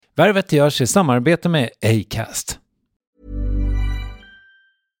Värvet görs i samarbete med Acast.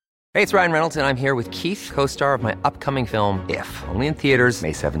 Hey, it's Ryan Reynolds, and I'm here with Keith, co-star of my upcoming film, If, only in theaters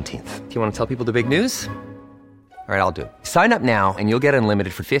May 17th. Do you want to tell people the big news? All right, I'll do it. Sign up now and you'll get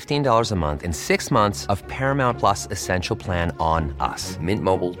unlimited for $15 a month and 6 months of Paramount Plus Essential Plan on us.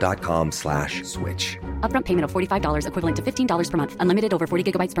 MintMobile.com/switch. Upfront payment of $45 equivalent to $15 per month. Unlimited over 40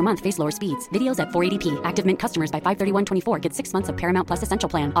 gigabytes per month. Face lower speeds. Videos at 480p. Active Mint customers by 531.24 get 6 months of Paramount Plus Essential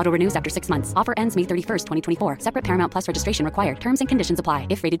Plan. Auto renews after 6 months. Offer ends May 31st, 2024. Separate Paramount Plus registration required. Terms and conditions apply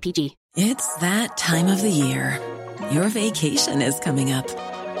if rated PG. It's that time of the year. Your vacation is coming up.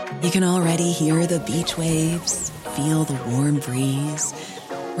 You can already hear the beach waves, feel the warm breeze,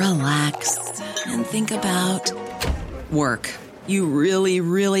 relax, and think about work. You really,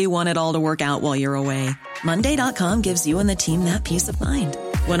 really want it all to work out while you're away. Monday.com gives you and the team that peace of mind.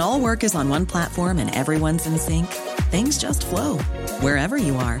 When all work is on one platform and everyone's in sync, things just flow. Wherever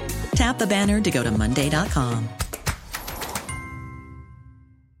you are, tap the banner to go to Monday.com.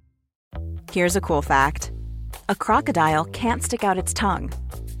 Here's a cool fact. A crocodile can't stick out its tongue.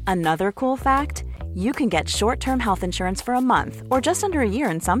 Another cool fact, you can get short-term health insurance for a month or just under a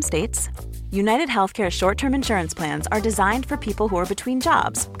year in some states. United Healthcare short-term insurance plans are designed for people who are between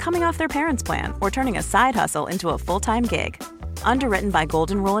jobs, coming off their parents' plan, or turning a side hustle into a full-time gig. Underwritten by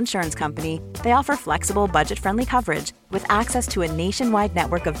Golden Rule Insurance Company, they offer flexible, budget-friendly coverage with access to a nationwide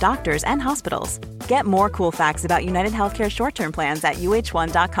network of doctors and hospitals. Get more cool facts about United Healthcare short-term plans at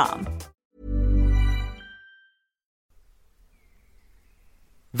uh1.com.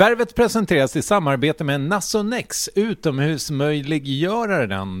 Värvet presenteras i samarbete med Nasonex,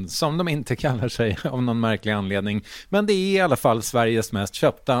 utomhusmöjliggöraren, som de inte kallar sig av någon märklig anledning. Men det är i alla fall Sveriges mest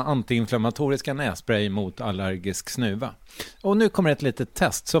köpta antiinflammatoriska nässpray mot allergisk snuva. Och nu kommer ett litet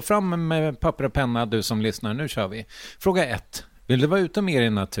test, så fram med papper och penna du som lyssnar, nu kör vi. Fråga 1. Vill du vara ute mer i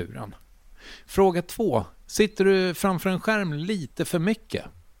naturen? Fråga 2. Sitter du framför en skärm lite för mycket?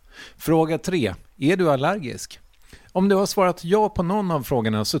 Fråga 3. Är du allergisk? Om du har svarat ja på någon av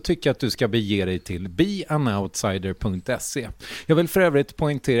frågorna så tycker jag att du ska bege dig till beanoutsider.se. Jag vill för övrigt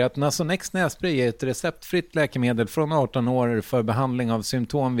poängtera att Nasonex nässpray är ett receptfritt läkemedel från 18 år för behandling av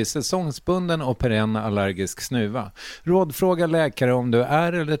symptom vid säsongsbunden och perenn allergisk snuva. Rådfråga läkare om du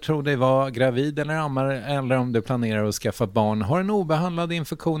är eller tror dig vara gravid eller ammar, eller om du planerar att skaffa barn, har en obehandlad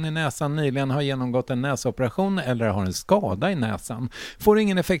infektion i näsan, nyligen har genomgått en näsoperation eller har en skada i näsan. Får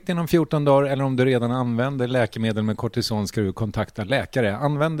ingen effekt inom 14 dagar eller om du redan använder läkemedel med kortison ska du kontakta läkare.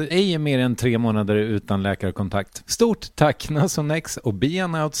 Använd ej mer än 3 månader utan läkarkontakt. Stort tack Nasonex och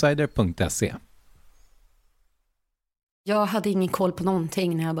beanoutsider.se. Jag hade ingen koll på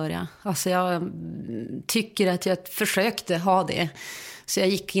någonting när jag började. Alltså jag tycker att jag försökte ha det. Så jag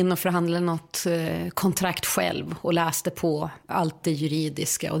gick in och förhandlade något kontrakt själv och läste på allt det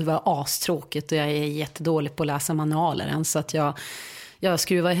juridiska. Och det var astråkigt och jag är jättedålig på att läsa manualer än, så att jag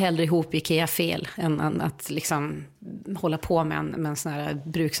skruvar hellre ihop IKEA fel än att liksom hålla på med en sån här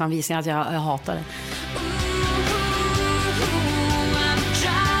bruksanvisning, att jag hatar det.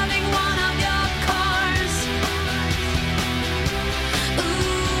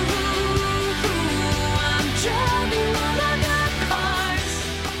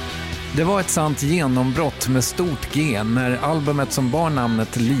 Det var ett sant genombrott med stort G när albumet som bar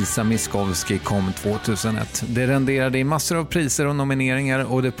namnet Lisa Miskovsky kom 2001. Det renderade i massor av priser och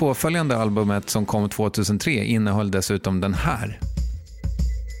nomineringar, och det påföljande albumet som kom 2003 innehöll dessutom den här.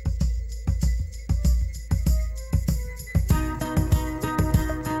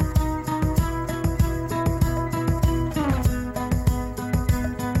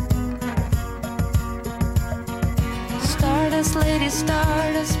 Stardust, lady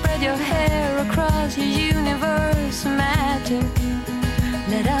stardust, spread your hair across your universe, magic,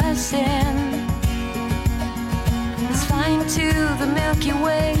 let us in. Let's fly into the Milky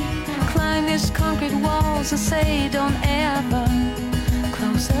Way, climb these concrete walls and say don't ever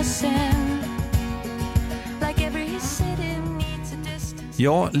close us in. Like every city needs a distance.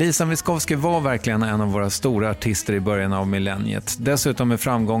 Ja, Lisa Miskovsky var verkligen en av våra stora artister i början av millenniet. Dessutom med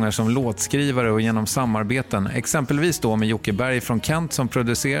framgångar som låtskrivare och genom samarbeten. Exempelvis då med Jocke Berg från Kent som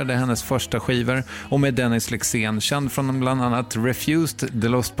producerade hennes första skivor, och med Dennis Lexén, känd från bland annat Refused, The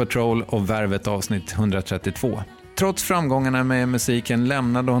Lost Patrol och Värvet avsnitt 132. Trots framgångarna med musiken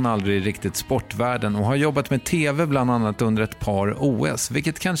lämnade hon aldrig riktigt sportvärlden och har jobbat med tv bland annat under ett par OS,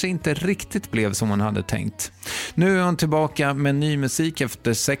 vilket kanske inte riktigt blev som hon hade tänkt. Nu är hon tillbaka med ny musik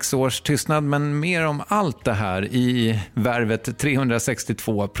efter 6 års tystnad, men mer om allt det här i Värvet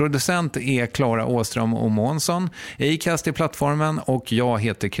 362. Producent är Klara Åström och Månsson, Acast i plattformen, och jag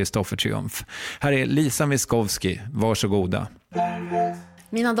heter Kristoffer Triumf. Här är Lisa Miskovsky, varsågoda.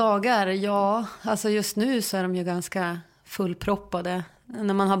 Mina dagar, ja, alltså just nu så är de ju ganska fullproppade.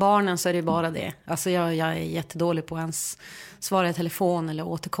 När man har barnen så är det bara det. Alltså jag är jättedålig på att ens svara i telefon eller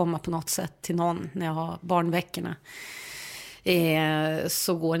återkomma på något sätt till någon när jag har barnveckorna.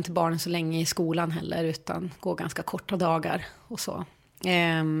 Så går inte barnen så länge i skolan heller, utan går ganska korta dagar och så.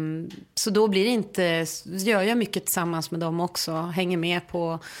 Så då blir det inte, gör jag mycket tillsammans med dem också. Hänger med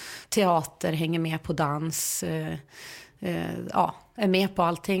på teater, hänger med på dans, är med på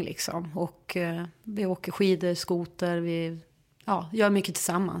allting liksom. Och vi åker skidor, skoter, vi gör mycket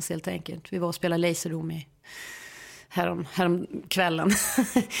tillsammans helt enkelt. Vi var och spelade Laserdome härom kvällen.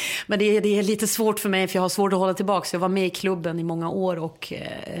 Men det är lite svårt för mig, för jag har svårt att hålla tillbaka. Så jag var med i klubben i många år, och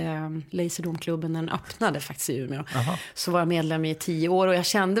Laserdome-klubben, den öppnade faktiskt i Umeå. Aha. Så var jag medlem i 10 år, och jag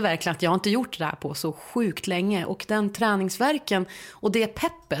kände verkligen att jag inte gjort det här på så sjukt länge. Och den träningsverken och det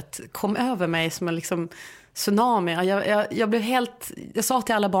peppet kom över mig som en liksom tsunami. Jag blev jag sa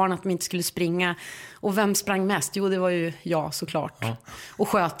till alla barn att de inte skulle springa. Och vem sprang mest? Jo, det var ju jag såklart. Ja. Och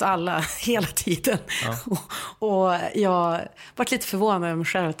sköt alla hela tiden. Ja. Och jag var lite förvånad över mig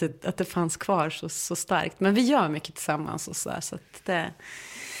själv att det fanns kvar så starkt. Men vi gör mycket tillsammans och så där, så att det...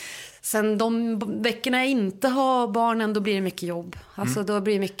 Sen de veckorna jag inte har barnen, då blir det mycket jobb. Alltså då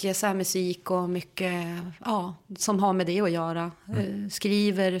blir det mycket så här musik och mycket som har med det att göra.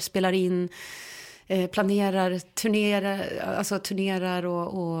 Skriver, spelar in, planerar, turnerar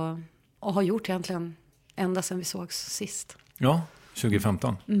och har gjort egentligen ända sedan vi sågs sist. Ja,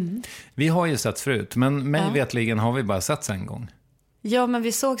 2015. Vi har ju sett förut, men mig vetligen har vi bara sett en gång. Ja, men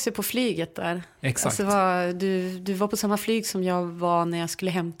vi sågs ju på flyget där. Exakt. Alltså du var på samma flyg som jag var när jag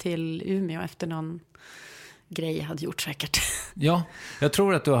skulle hem till Umeå efter någon grej jag hade gjort säkert. Ja, jag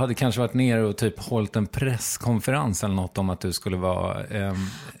tror att du hade kanske varit nere och typ hållit en presskonferens eller något om att du skulle vara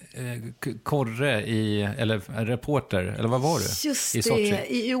korre eller reporter, eller vad var du? Just i Sochi?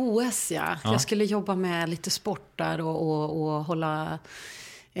 Det, i OS ja. Jag skulle jobba med lite sport där och hålla...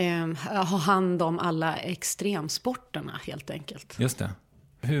 ha hand om alla extremsporterna helt enkelt. Just det.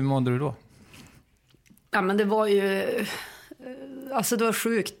 Hur mådde du då? Ja, men det var ju... Alltså det var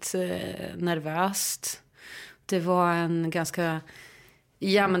sjukt nervöst. Det var en ganska...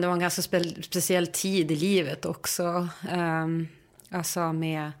 Ja, men det var en ganska speciell tid i livet också. Alltså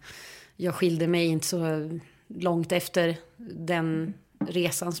jag skilde mig inte så långt efter den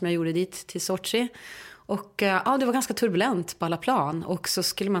resan som jag gjorde dit till Sochi. Och det var ganska turbulent på alla plan. Och så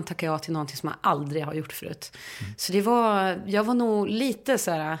skulle man tacka ja till någonting som man aldrig har gjort förut. Så jag var nog lite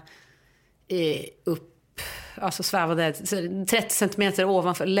så här alltså svävade 30 centimeter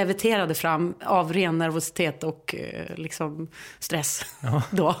ovanför, leviterade fram av ren nervositet och liksom stress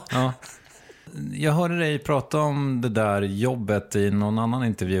då. Ja. Jag hörde dig prata om det där jobbet i någon annan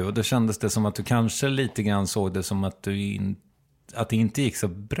intervju, och då kändes det som att du kanske lite grann såg det som att att det inte gick så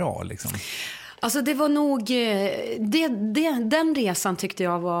bra liksom. Alltså det var nog, den resan tyckte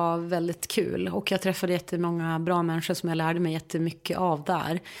jag var väldigt kul, och jag träffade jättemånga bra människor som jag lärde mig jättemycket av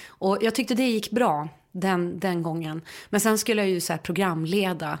där. Och jag tyckte det gick bra den gången. Men sen skulle jag ju så här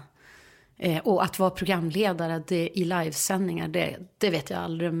programleda, och att vara programledare i livesändningar, det vet jag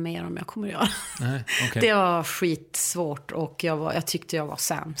aldrig mer om jag kommer att göra. Nej, okay. Det var skitsvårt, och jag tyckte jag var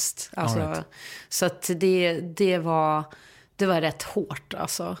sämst. Alltså, right. Så att det var rätt hårt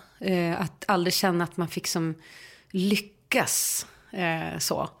alltså. Att aldrig känna att man fick som lyckas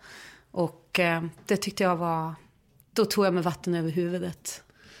så. Och det tyckte jag var... Då tog jag med vatten över huvudet.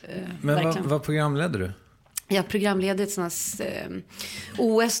 Men vad programledde du? Jag programledde ett sånt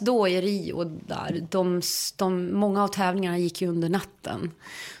OS då i Rio där. Många av tävlingarna gick ju under natten.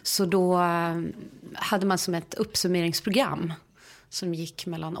 Så då hade man som ett uppsummeringsprogram som gick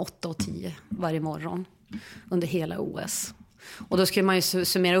mellan 8 och 10 varje morgon under hela OS. Och då skulle man ju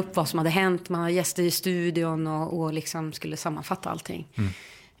summera upp vad som hade hänt. Man hade gäster i studion och liksom skulle sammanfatta allting.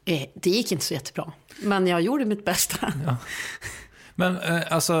 Det gick inte så jättebra. Men jag gjorde mitt bästa. Ja. Men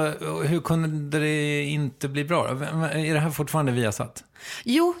alltså, hur kunde det inte bli bra? Är det här fortfarande Viasat?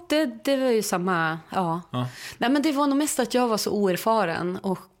 Jo, det var ju samma, ja. Nej, men det var nog mest att jag var så oerfaren.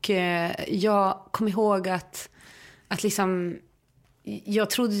 Och jag kom ihåg att liksom... Jag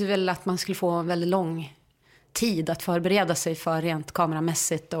trodde väl att man skulle få en väldigt lång tid att förbereda sig för rent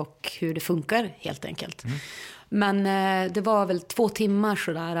kameramässigt och hur det funkar helt enkelt. Men det var väl 2 timmar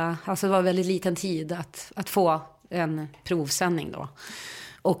sådär. Alltså det var väldigt liten tid att få en provsändning då.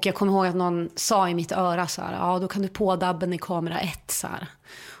 Och jag kommer ihåg att någon sa i mitt öra så här: då kan du på dabben i kamera 1 så här.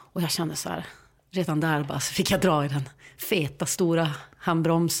 Och jag kände så här, redan där bara så fick jag dra i den feta stora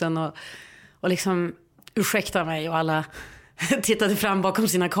handbromsen och liksom ursäkta mig och alla tittade fram bakom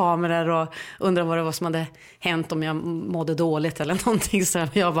sina kameror och undrade vad det var som hade hänt, om jag mådde dåligt eller någonting så.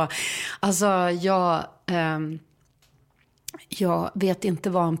 Jag bara, alltså jag vet inte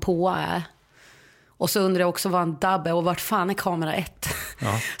vad en påa är. Och så undrar jag också vad en dubb är och vart fan är kamera 1?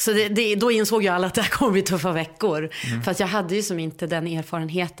 Ja. Så då insåg jag alla att det här kommer bli tuffa veckor. För att jag hade ju som inte den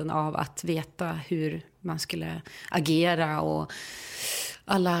erfarenheten av att veta hur man skulle agera och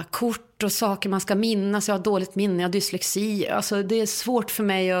alla kort och saker man ska minnas. Jag har dåligt minne, jag har dyslexi. Alltså det är svårt för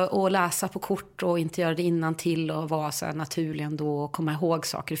mig att läsa på kort och inte göra det innantill och vara så här naturlig ändå och komma ihåg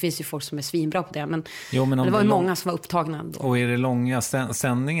saker. Det finns ju folk som är svinbra på det, men det var ju många som var upptagna ändå. Och är det långa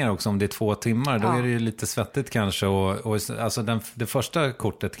sändningar också, om det är 2 timmar, då är det ju lite svettigt kanske. Och alltså det första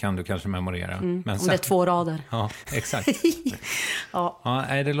kortet kan du kanske memorera. Men om det är 2 rader. Ja, exakt.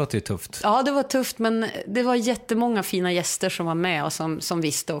 Nej, det låter ju tufft. Ja, det var tufft, men det var jättemånga fina gäster som var med och som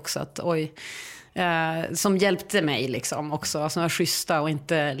visste också att som hjälpte mig liksom också, som var schyssta och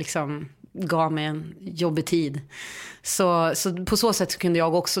inte liksom gav mig en jobbig tid. Så på så sätt kunde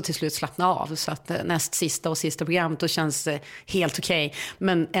jag också till slut slappna av, så att näst sista och sista programmet då känns det helt okej,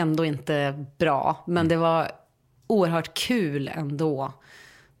 men ändå inte bra. Men det var oerhört kul ändå,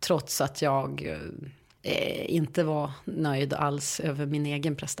 trots att jag inte var nöjd alls över min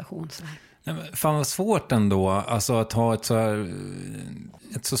egen prestation så här. Fan vad svårt ändå, alltså att ha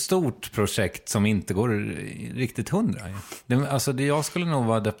ett så stort projekt som inte går riktigt 100. Alltså jag skulle nog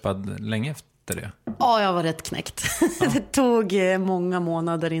vara deppad länge efter det. Ja, jag var rätt knäckt. Ja. Det tog många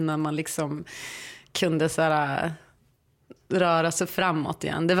månader innan man liksom kunde så här röra sig framåt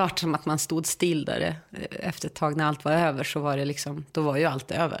igen. Det var som att man stod still där efter ett tag. När allt var över så var det liksom, då var ju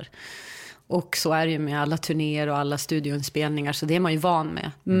allt över. Och så är det ju med alla turnéer och alla studioinspelningar, så det är man ju van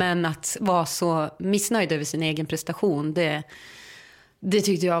med. Men att vara så missnöjd över sin egen prestation, det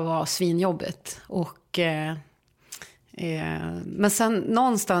tyckte jag var svinjobbigt. Men sen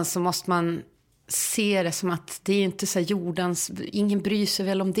någonstans så måste man se det som att det är inte så här jordens, ingen bryr sig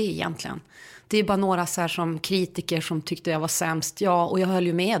väl om det egentligen. Det är bara några så här som kritiker som tyckte jag var sämst. Ja, och jag höll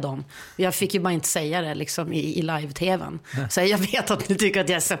ju med dem. Jag fick ju bara inte säga det liksom i live-tvn. Så jag vet att ni tycker att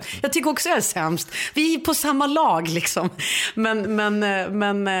jag är sämst. Jag tycker också att jag är sämst. Vi är på samma lag liksom. Men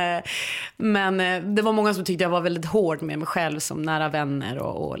det var många som tyckte jag var väldigt hård med mig själv som nära vänner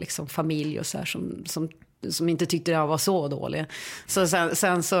och liksom familj och så här som inte tyckte jag var så dålig. Så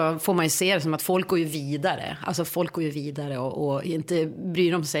sen så får man ju se det som att folk går ju vidare. Alltså folk går ju vidare och inte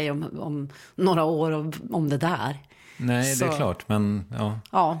bryr de sig om några år om det där. Nej, så, det är klart, men ja.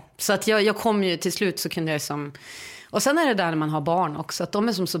 Ja, så att jag kom ju till slut så kunde jag som... Och sen är det där när man har barn också, att de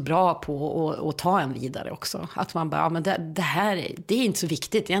är som så bra på att ta en vidare också. Att man bara, ja, men det här det är inte så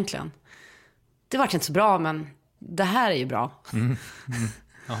viktigt egentligen. Det var inte så bra, men det här är ju bra.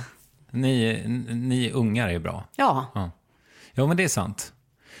 Ja. Ni ungar är bra. Ja. Ja, men det är sant.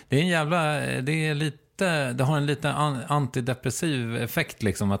 Det har en lite antidepressiv effekt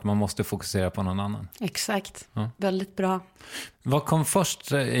liksom, att man måste fokusera på någon annan. Exakt. Ja. Väldigt bra. Vad kom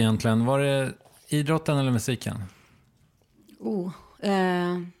först egentligen? Var det idrotten eller musiken?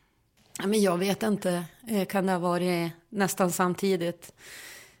 Men jag vet inte. Kan det ha varit nästan samtidigt?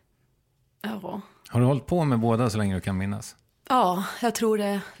 Ja. Har du hållit på med båda så länge du kan minnas? Ja, jag tror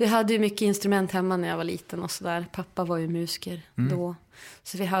det. Vi hade ju mycket instrument hemma när jag var liten och sådär. Pappa var ju musiker då.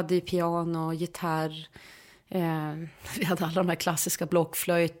 Så vi hade ju piano, gitarr. Vi hade alla de här klassiska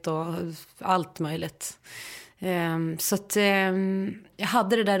blockflöjt och allt möjligt. Så att jag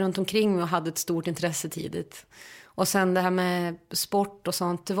hade det där runt omkring mig och hade ett stort intresse tidigt. Och sen det här med sport och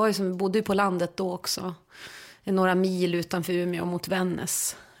sånt. Det var ju som, vi bodde ju på landet då också. Några mil utanför Umeå mot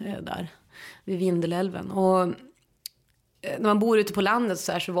Vännäs där. Vid Vindelälven. Och när man bor ute på landet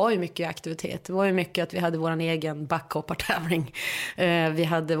så var ju mycket aktivitet. Det var ju mycket att vi hade vår egen backhoppartävling. Vi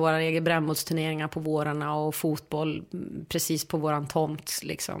hade våra egen brännbollsturneringar på vårarna och fotboll precis på våran tomt,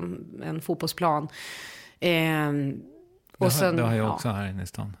 liksom en fotbollsplan. Och sen, det har jag också här inne i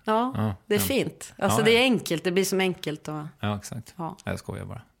stan. Ja, det är fint. Alltså det är enkelt, det blir som enkelt. Ja, exakt. Ja. Jag skojar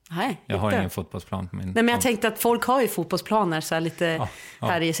bara. Nej, jag har ingen fotbollsplan på min... Nej, men jag tänkte att folk har ju fotbollsplaner så här lite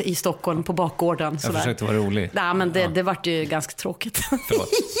här i Stockholm på bakgården. Jag försökte vara rolig. Nej, men det vart ju ganska tråkigt. Förlåt.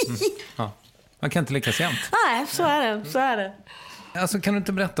 Ja. Man kan inte lyckas jämt. Nej, så är det. Alltså, kan du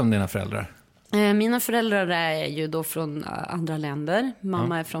inte berätta om dina föräldrar? Mina föräldrar är ju då från andra länder.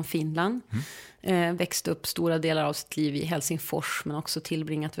 Mamma är från Finland. Växte upp stora delar av sitt liv i Helsingfors, men också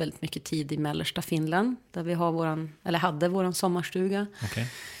tillbringat väldigt mycket tid i mellersta Finland, där vi har hade våran sommarstuga. Okay.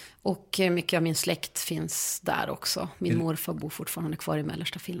 Och mycket av min släkt finns där också. Min morfar bor fortfarande kvar i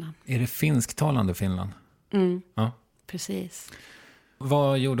mellersta Finland. Är det finsktalande Finland? Ja, precis.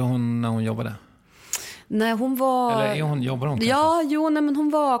 Vad gjorde hon när hon jobbade? Nej, hon var... Eller jobbar hon kanske? Ja, men hon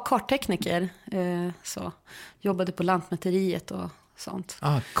var karttekniker. Så jobbade på Lantmäteriet och sånt.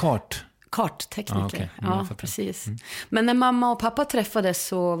 Karttekniker, okay. ja precis. Men när mamma och pappa träffades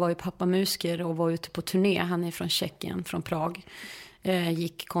så var ju pappa musiker och var ute på turné. Han är från Tjeckien, från Prag.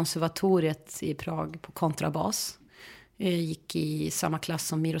 Gick konservatoriet i Prag på kontrabas. Gick i samma klass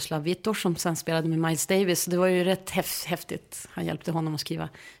som Miroslav Vitor som sen spelade med Miles Davis. Det var ju rätt häftigt. Han hjälpte honom att skriva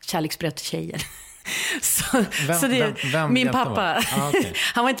kärleksbrev till tjejer. Vem min pappa. Okay.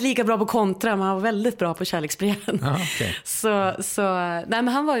 Han var inte lika bra på kontra, men han var väldigt bra på kärleksbreven. Okay. Nej, men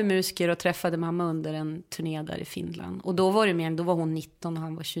han var ju musiker och träffade mamma under en turné där i Finland. Och då var hon 19 och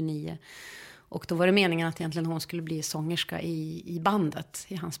han var 29. Och då var det meningen att egentligen hon skulle bli sångerska i bandet,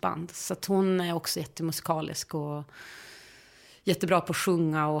 i hans band. Så att hon är också jättemusikalisk och jättebra på att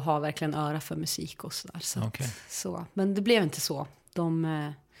sjunga och har verkligen öra för musik och sådär. Så. Men det blev inte så.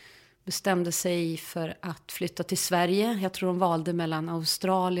 De bestämde sig för att flytta till Sverige. Jag tror de valde mellan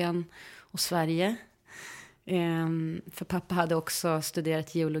Australien och Sverige. För pappa hade också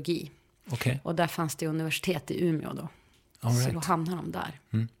studerat geologi. Okay. Och där fanns det universitet i Umeå då. Right. Så då hamnade de där.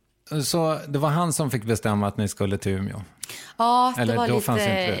 Mm. Så det var han som fick bestämma att ni skulle till Umeå? Ja, det eller var då lite... Fanns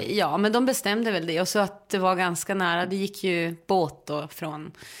inte det? Ja, men de bestämde väl det. Och så att det var ganska nära. Det gick ju båt då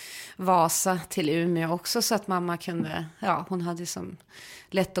från Vasa till Umeå också. Så att mamma kunde... Ja, hon hade som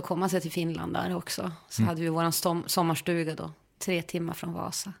lätt att komma sig till Finland där också. Så hade vi våran sommarstuga då. 3 timmar från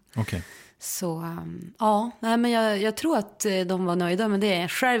Vasa. Okay. Så nej, men jag tror att de var nöjda med det.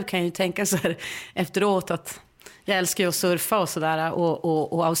 Själv kan jag ju tänka så här efteråt att jag älskar ju att surfa och sådär.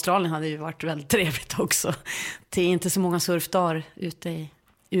 Och Australien hade ju varit väldigt trevligt också. Det är inte så många surfdagar ute i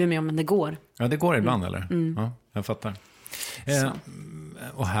Umeå, men det går. Ja, det går ibland eller? Ja, jag fattar.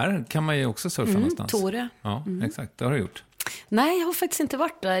 Och här kan man ju också surfa någonstans. Torö. Ja, exakt. Det har du gjort. Nej, jag har faktiskt inte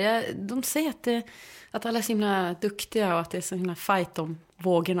varit där. De säger att alla är så himla duktiga och att det är så himla fight om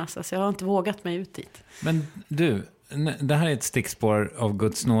vågorna. Så jag har inte vågat mig ut dit. Men du, det här är ett stickspår av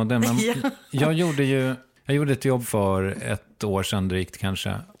Guds nåde. Men jag gjorde ett jobb för 1 år sedan drygt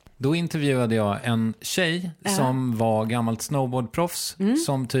kanske. Då intervjuade jag en tjej som var gammalt snowboardproffs.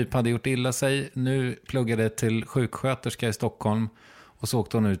 Som typ hade gjort illa sig. Nu pluggade till sjuksköterska i Stockholm. Och så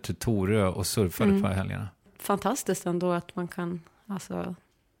åkte hon ut till Torö och surfade på helgerna. Fantastiskt ändå att man kan...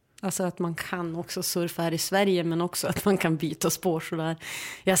 Alltså att man kan också surfa här i Sverige, men också att man kan byta spår sådär.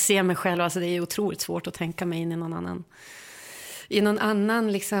 Jag ser mig själv, alltså det är otroligt svårt att tänka mig in i någon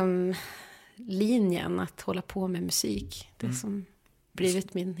annan liksom linje än att hålla på med musik. Det som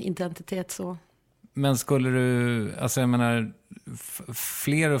blivit min identitet så. Men skulle du, alltså jag menar,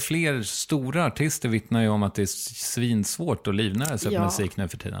 fler och fler stora artister vittnar ju om att det är svinsvårt att livnära sig på musik nu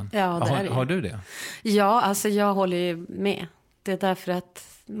för tiden. Ja, har du det? Ja, alltså jag håller ju med. Det är därför att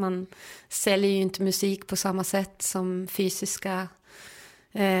man säljer ju inte musik på samma sätt som fysiska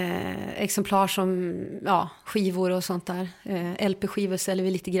exemplar som skivor och sånt där. LP-skivor säljer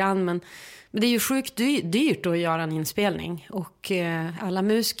vi lite grann, men det är ju sjukt dyrt att göra en inspelning. Och alla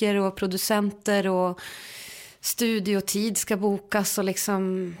musiker och producenter och studiotid ska bokas och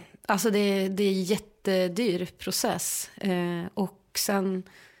liksom, alltså det är en jättedyr process. Och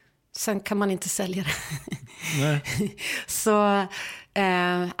sen kan man inte sälja det. Nej. Så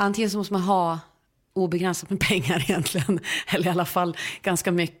antingen så måste man ha obegränsat med pengar egentligen, eller i alla fall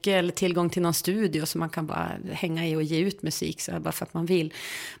ganska mycket, eller tillgång till någon studio så man kan bara hänga i och ge ut musik så bara för att man vill.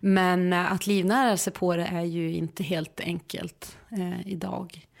 Men att livnära sig på det är ju inte helt enkelt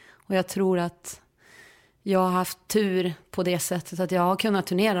idag. Och jag tror att jag har haft tur på det sättet att jag har kunnat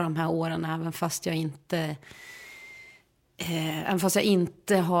turnera de här åren även fast jag inte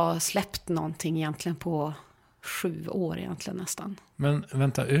har släppt någonting egentligen på 7 år egentligen nästan. Men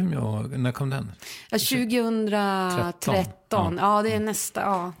vänta, Umeå, när kom den? 2013. Ja, det är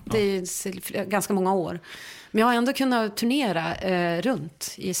det är ganska många år. Men jag har ändå kunnat turnera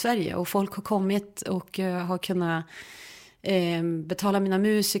runt i Sverige och folk har kommit och har kunnat betala mina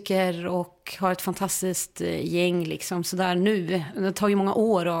musiker och har ett fantastiskt gäng liksom sådär nu. Det tar ju många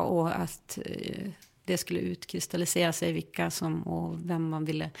år och att det skulle utkristallisera sig vilka som och vem man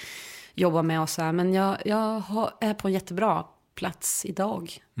ville jobba med och så här. Men jag är på en jättebra plats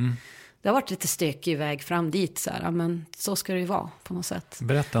idag. Det har varit lite stökig väg fram dit så här, men så ska det ju vara på något sätt.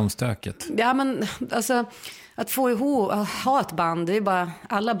 Berätta om stöket. Ja, men alltså att få ihop, att ha ett band, det är bara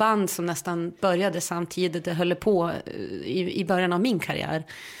alla band som nästan började samtidigt, det höll på i början av min karriär,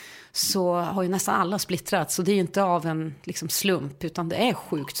 så har ju nästan alla splittrats. Så det är ju inte av en liksom slump, utan det är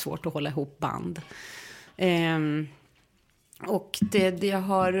sjukt svårt att hålla ihop band. Och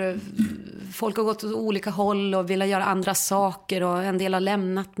folk har gått åt olika håll och vill göra andra saker och en del har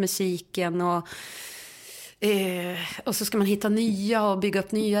lämnat musiken och Och så ska man hitta nya och bygga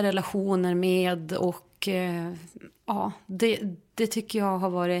upp nya relationer med. Och ja, det tycker jag har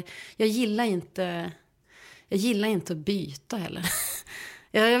varit... Jag gillar inte att byta heller.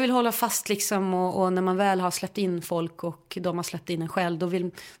 Jag vill hålla fast liksom, och när man väl har släppt in folk och de har släppt in en själv, då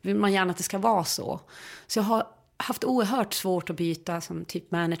vill man gärna att det ska vara så. Så jag har haft oerhört svårt att byta som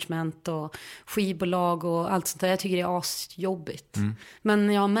typ management och skivbolag och allt sånt där. Jag tycker det är asjobbigt.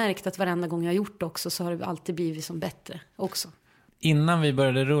 Men jag har märkt att varenda gång jag har gjort det också så har det alltid blivit som bättre också. Innan vi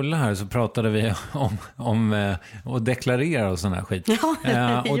började rulla här så pratade vi om att deklarera och sån här skit.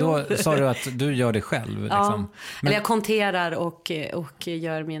 Ja, och då sa du att du gör det själv. Ja, liksom. eller jag konterar och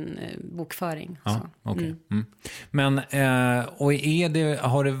gör min bokföring. Ja, okay. Men och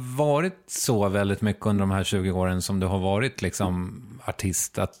har det varit så väldigt mycket under de här 20 åren som du har varit liksom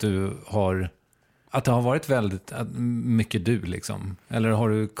artist, att det har varit väldigt mycket du liksom? Eller har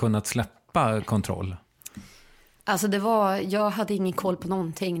du kunnat släppa kontroll? Alltså jag hade ingen koll på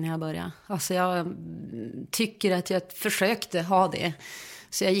någonting när jag började. Alltså jag tycker att jag försökte ha det.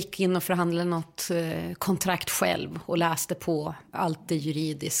 Så jag gick in och förhandlade något kontrakt själv och läste på allt det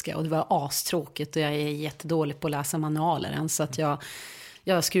juridiska. Och det var astråkigt och jag är jättedålig på att läsa manualer än. Så att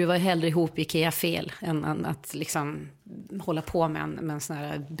jag skruvar hellre ihop IKEA-fel än att liksom hålla på med en sån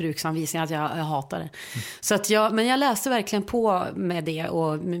här bruksanvisning, att jag hatar det. Så att men jag läste verkligen på med det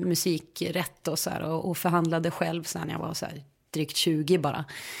och musikrätt och så här, och förhandlade själv sen jag var så här drygt 20 bara.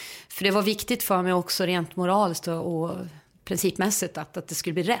 För det var viktigt för mig också rent moraliskt och principmässigt att det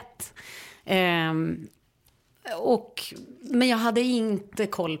skulle bli rätt. Men jag hade inte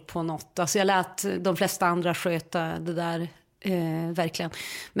koll på något. Alltså jag lät de flesta andra sköta det där. Verkligen.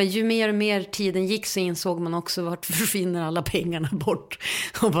 Men ju mer och mer tiden gick så insåg man också vart försvinner alla pengarna bort.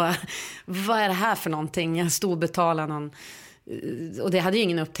 Och bara, vad är det här för någonting? Jag stod och betalade någon. Och det hade ju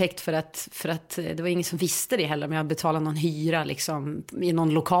ingen upptäckt för att det var ingen som visste det heller. Men jag betalade någon hyra liksom, i någon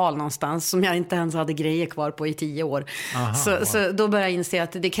lokal någonstans som jag inte ens hade grejer kvar på i 10 år. Aha, så då började jag inse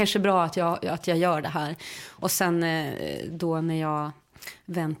att det är kanske bra att jag gör det här. Och sen då när jag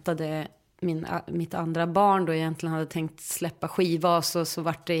väntade mitt andra barn då egentligen hade tänkt släppa skiva, så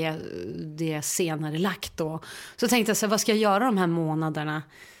vart det senare lagt då. Så tänkte jag så här, vad ska jag göra de här månaderna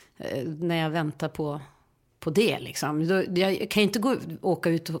när jag väntar på det liksom. Jag kan inte åka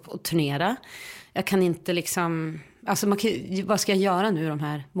ut och turnera. Jag kan inte liksom, alltså vad ska jag göra nu de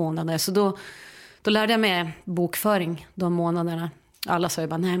här månaderna? Så då lärde jag mig bokföring de månaderna. Alla sa ju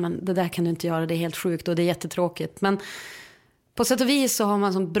bara, nej men det där kan du inte göra, det är helt sjukt och det är jättetråkigt. Men på sätt och vis så har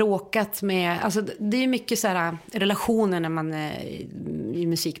man som bråkat med, alltså det är mycket så här relationer när man är i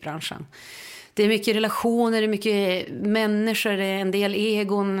musikbranschen. Det är mycket relationer, det är mycket människor, det är en del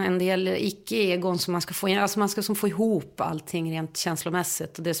egon, en del icke-egon som man ska få, alltså man ska som få ihop allting rent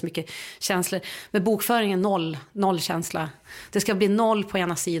känslomässigt, och det är så mycket känslor. Med bokföringen noll känsla. Det ska bli 0 på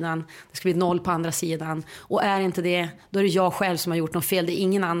ena sidan, det ska bli 0 på andra sidan. Och är inte det, då är det jag själv som har gjort något fel. Det är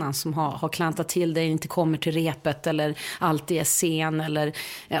ingen annan som har klantat till det, inte kommer till repet eller alltid är sen eller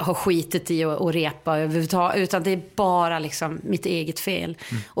har skitit i att repa överhuvudtaget, utan det är bara liksom mitt eget fel.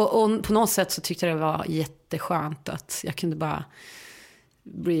 Och på något sätt så tyckte jag det var jätteskönt att jag kunde bara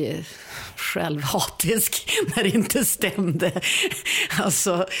bli självhatisk när det inte stämde.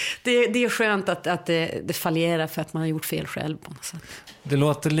 Alltså, det är skönt att det fallerar för att man har gjort fel själv på något sätt. Det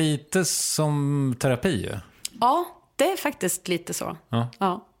låter lite som terapi. Ja, det är faktiskt lite så.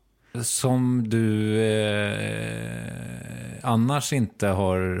 Ja. Som du annars inte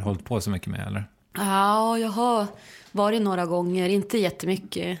har hållit på så mycket med, eller? Ja, jag har varit några gånger, inte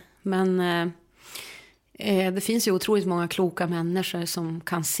jättemycket, men det finns ju otroligt många kloka människor som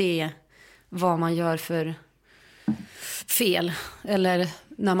kan se vad man gör för fel eller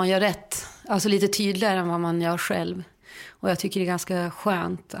när man gör rätt. Alltså lite tydligare än vad man gör själv. Och jag tycker det är ganska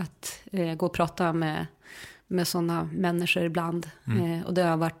skönt att gå och prata med sådana människor ibland. Och det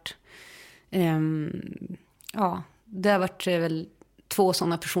har varit det har varit väl 2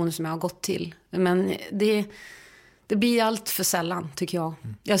 sådana personer som jag har gått till. Men det blir allt för sällan, tycker jag.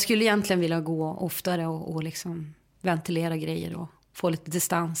 Jag skulle egentligen vilja gå oftare och liksom ventilera grejer och få lite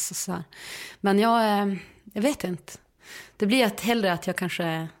distans och så här. Men jag vet inte. Det blir hellre att jag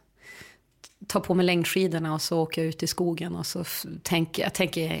kanske tar på mig längdskidorna och så åker jag ut i skogen och så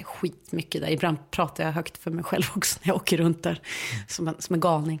tänker jag skitmycket där. Ibland pratar jag högt för mig själv också när jag åker runt där som en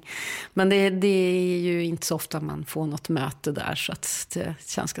galning. Men det är ju inte så ofta man får något möte där, så att det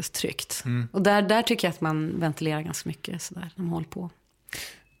känns ganska tryggt. Och där tycker jag att man ventilerar ganska mycket så där när man håller på.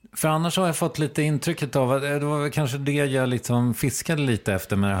 För annars har jag fått lite intrycket av att det var kanske det jag liksom fiskade lite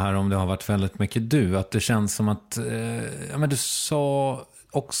efter med det här, om det har varit väldigt mycket du. Att det känns som att men du sa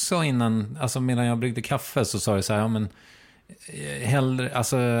också innan, alltså medan jag bryggde kaffe så sa du så här, ja men hellre,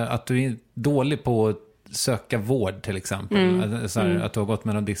 alltså att du är dålig på att söka vård till exempel. Så här, att du har gått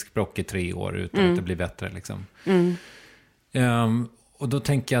med någon diskbråck i 3 år utan att det blir bättre liksom. Och då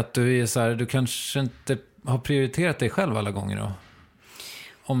tänker jag att du är så här, du kanske inte har prioriterat dig själv alla gånger då.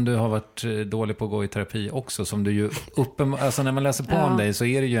 Om du har varit dålig på att gå i terapi också, som du ju alltså när man läser på om dig så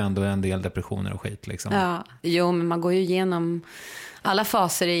är det ju ändå en del depressioner och skit liksom. Ja, jo, men man går ju igenom alla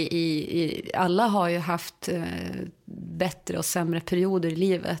faser alla har ju haft bättre och sämre perioder i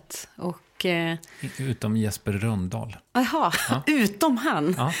livet. Och, utom Jesper Rönndahl. Jaha, ja. Utom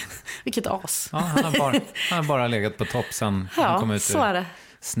han. Ja. Vilket as. Ja, han har bara legat på topp sen han kom ut ur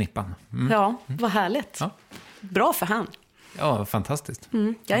snippan. Ja, vad härligt. Ja. Bra för han. Ja, fantastiskt.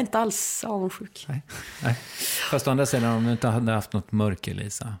 Jag är inte alls avundsjuk. Nej. Fast å andra sidan, om du inte hade haft något mörker,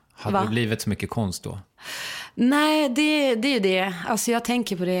 Lisa, hade det blivit så mycket konst då? Nej, det är ju det. Alltså jag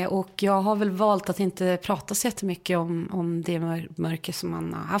tänker på det, och jag har väl valt att inte prata så jättemycket om det mörker som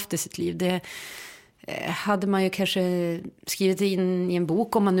man har haft i sitt liv. Det hade man ju kanske skrivit in i en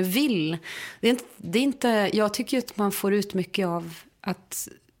bok om man nu vill. Det är inte, jag tycker att man får ut mycket av att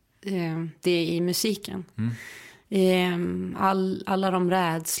det är i musiken. Alla de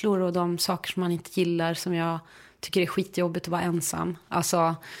rädslor och de saker som man inte gillar, som jag tycker är skitjobbigt att vara ensam.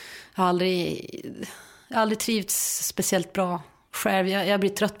 Alltså, jag har aldrig trivts speciellt bra själv. Jag blir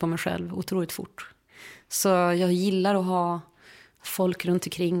trött på mig själv otroligt fort. Så jag gillar att ha folk runt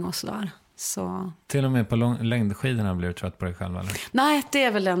omkring och sådär. Så. Till och med på längdskidorna blir du trött på dig själv, eller? Nej, det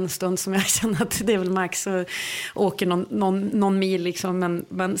är väl en stund som jag känner att det är väl max och åker någon mil liksom,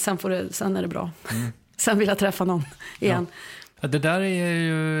 men sen är det bra. Sen vill jag träffa någon igen. Ja, det där är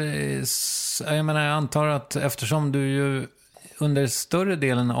ju, jag menar, jag antar att eftersom du ju under större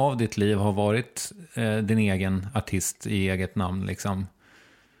delen av ditt liv har varit din egen artist i eget namn liksom,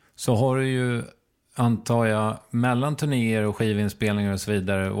 så har du ju, antar jag, mellan turnéer och skivinspelningar och så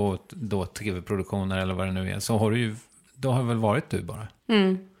vidare och då tv-produktioner eller vad det nu är, så har du ju, då har väl varit du bara.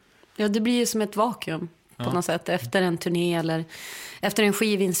 Ja, det blir ju som ett vakuum på något sätt efter en turné eller efter en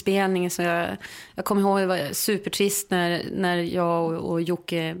skivinspelning. Så jag kommer ihåg, det var supertrist när jag och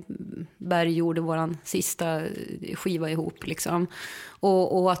Jocke Berg gjorde våran sista skiva ihop liksom.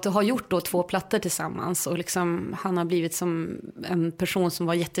 Och att ha gjort då 2 plattor tillsammans, och liksom han har blivit som en person som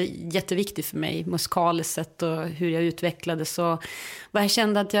var jätteviktig för mig musikaliskt sett och hur jag utvecklades, så vad jag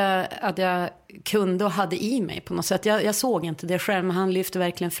kände att jag kunde och hade i mig på något sätt. Jag såg inte det själv, men han lyfte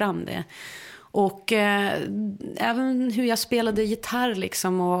verkligen fram det. Och även hur jag spelade gitarr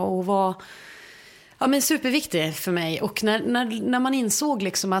liksom, och var superviktig för mig. Och när man insåg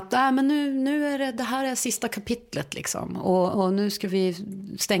liksom att men nu är det här är sista kapitlet liksom, och nu ska vi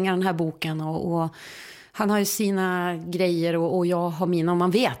stänga den här boken, och han har ju sina grejer och jag har mina, och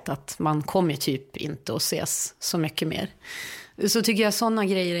man vet att man kommer typ inte att ses så mycket mer. Så tycker jag sådana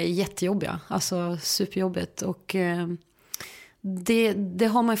grejer är jättejobbiga, alltså superjobbigt, och det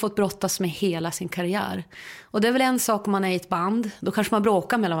har man ju fått brottas med hela sin karriär. Och det är väl en sak om man är i ett band, då kanske man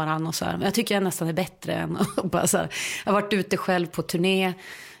bråkar mellan varandra och så här. Men jag tycker jag nästan är bättre än bara så här. Jag har varit ute själv på turné,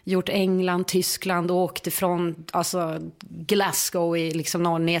 gjort England, Tyskland, och åkt från Glasgow i liksom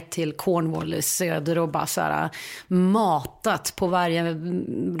norr ner till Cornwall i söder, och bara så här matat på varje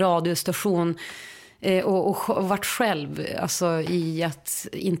radiostation. Och varit själv, alltså i att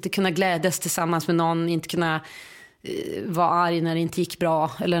inte kunna glädjas tillsammans med någon, inte kunna var arg när det inte gick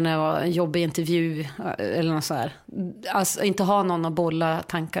bra, eller när det var en jobbig intervju eller något så här. Alltså inte ha någon att bolla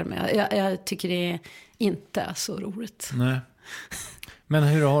tankar med. Jag tycker det är inte så roligt. Nej. Men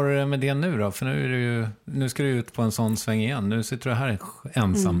hur har du det med det nu då? För nu ska du ut på en sån sväng igen. Nu sitter du här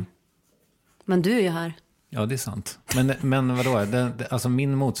ensam. Men du är ju här. Ja, det är sant. Men vadå? Alltså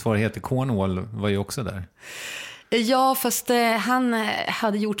min motsvarighet i Cornwall var ju också där. Ja, fast han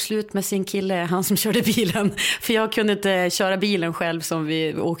hade gjort slut med sin kille, han som körde bilen. För jag kunde inte köra bilen själv som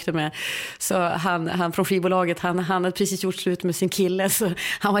vi åkte med. Så han från skivbolaget, han hade precis gjort slut med sin kille. Så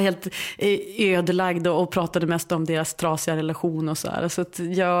han var helt ödelagd och pratade mest om deras trasiga relation och så här. Så att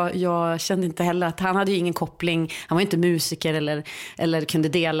jag kände inte heller att han hade ju ingen koppling. Han var inte musiker eller kunde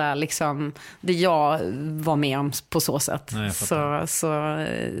dela liksom det jag var med om på så sätt. Nej,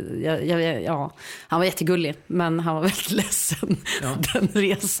 han var jättegullig, men han var väldigt ledsen den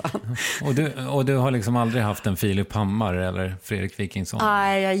resan. Och du har liksom aldrig haft en Filip Hammar eller Fredrik Wikingsson?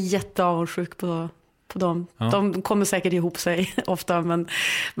 Nej, jag är jätteavundsjuk på dem. Ja. De kommer säkert ihop sig ofta, men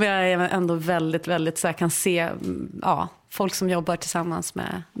jag är ändå väldigt, väldigt så jag kan se folk som jobbar tillsammans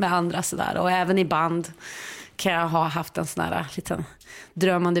med andra sådär. Och även i band kan jag ha haft en sån här liten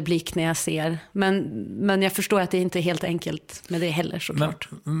drömmande blick när jag ser. Men jag förstår att det inte är helt enkelt med det heller, såklart.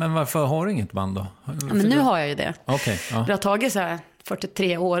 Men varför har du inget band då? Ja, men nu har jag ju det. Okay, ja. Det har tagit så här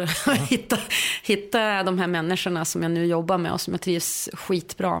 43 år att hitta de här människorna som jag nu jobbar med och som jag trivs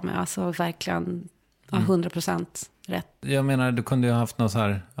skitbra med. Alltså verkligen 100% rätt. Jag menar, du kunde ju ha haft något så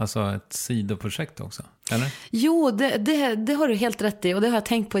här, alltså ett sidoprojekt också, eller? Jo, det har du helt rätt i, och det har jag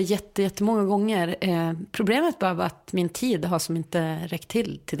tänkt på jättemånga gånger. Problemet bara var att min tid har som inte räckt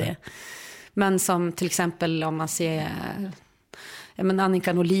till det. Men som till exempel om man ser... Men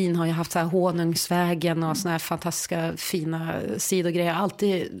Annika Norlin har ju haft så här Honungsvägen och såna här fantastiska fina sidogrejer. Jag har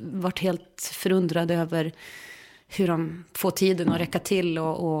alltid varit helt förundrad över hur de får tiden att räcka till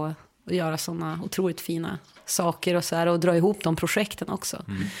och göra såna otroligt fina saker och så här, och dra ihop de projekten också.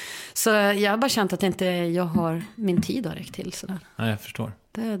 Så jag har bara känt att min tid har räckt till så där. Ja, jag förstår.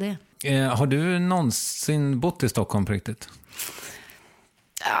 Det är det. Har du någonsin bott i Stockholm på riktigt?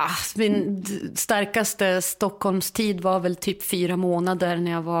 Ja, min starkaste Stockholmstid var väl typ 4 månader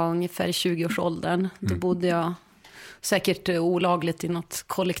när jag var ungefär i 20-årsåldern. Då bodde jag säkert olagligt i något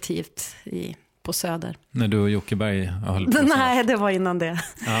kollektivt på Söder. När du och Jocke Berg höll på? Nej, det var innan det.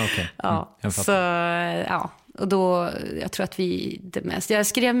 Ah, okay. Ja, så ja. Och då, jag tror att jag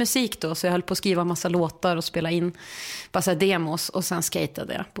skrev musik då, så jag höll på att skriva massa låtar och spela in bara så här demos, och sen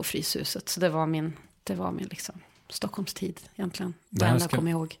skatade jag på Fryshuset. Så det var min liksom Stockholmstid egentligen. Det enda jag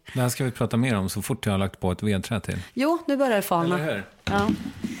kommer ihåg. Det här ska vi prata mer om så fort jag har lagt på ett vedträ till. Jo, nu börjar det falna. Eller hur? Ja.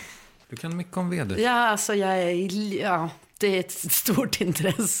 Du kan mycket om ved. Ja, alltså det är ett stort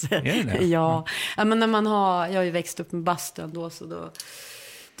intresse. Är det? Ja. Men när jag har ju växt upp med bastun då, så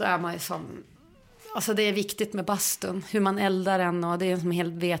då är man ju som... Alltså det är viktigt med bastun, hur man eldar den, och det är som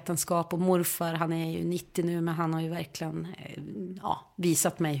helt vetenskap. Och morfar, han är ju 90 nu, men han har ju verkligen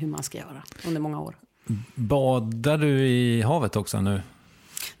visat mig hur man ska göra under många år. Badar du i havet också nu?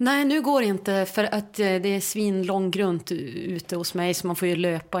 Nej, nu går det inte, för att det är svinlång grund ute hos mig, så man får ju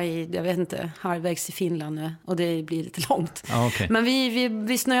löpa jag vet inte, halvvägs i Finland nu, och det blir lite långt. Ah, okay. Men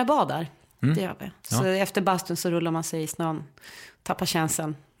vi snöbadar, det gör vi. Så efter bastun så rullar man sig i snön, tappar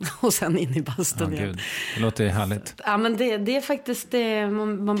känslan och sen in i bastun igen. Gud. Det låter härligt. Ja, men det är faktiskt det,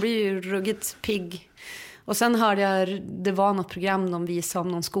 man blir ju ruggigt pigg. Och sen hörde jag, det var något program de visade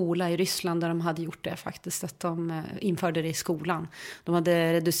om någon skola i Ryssland där de hade gjort det faktiskt, att de införde det i skolan. De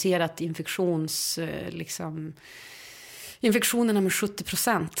hade reducerat infektionerna med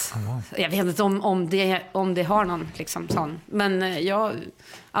 70%. Wow. Jag vet inte om det har någon liksom sån. Men jag har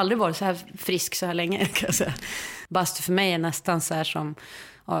aldrig varit så här frisk så här länge, kan jag säga. Bastu för mig är nästan så här som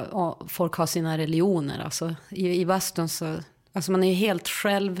folk har sina religioner. Alltså, i bastun så... Alltså man är ju helt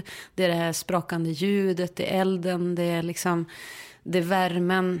själv. Det är det här sprakande ljudet, det är elden, det är liksom, det är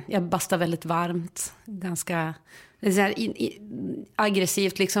värmen. Jag bastar väldigt varmt, ganska det är så här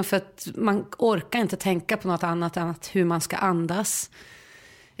aggressivt liksom, för att man orkar inte tänka på något annat än att hur man ska andas,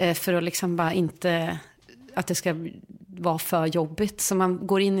 för att liksom bara inte att det ska vara för jobbigt. Så man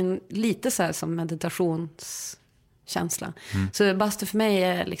går in i lite så här som meditationskänsla. Så bastu för mig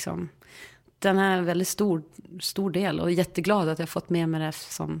är liksom, den är en väldigt stor del, och jätteglad att jag fått med mig det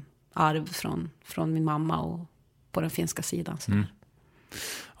som arv från min mamma och på den finska sidan.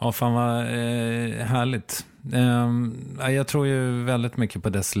 Ja, fan vad härligt. Jag tror ju väldigt mycket på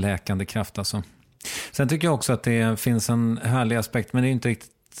dess läkande kraft alltså. Sen tycker jag också att det finns en härlig aspekt, men det är inte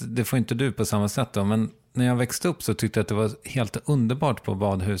riktigt, det får inte du på samma sätt då, men när jag växte upp så tyckte jag att det var helt underbart på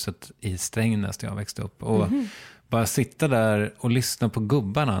badhuset i Strängnäs där jag växte upp, och bara sitta där och lyssna på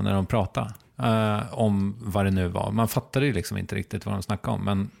gubbarna när de pratade om vad det nu var. Man fattade ju liksom inte riktigt vad de snackade om,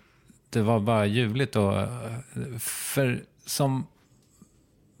 men det var bara ljuvligt. Och för som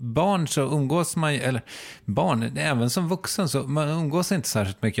barn så umgås man, eller barn, även som vuxen, så man umgås inte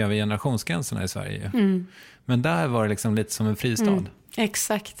särskilt mycket över generationsgränserna i Sverige. Men där var det liksom lite som en fristad.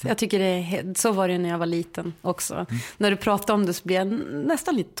 Exakt, jag tycker så var det när jag var liten också. När du pratade om det så blev jag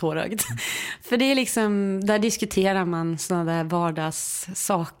nästan lite tårögd. För det är liksom, där diskuterar man sådana där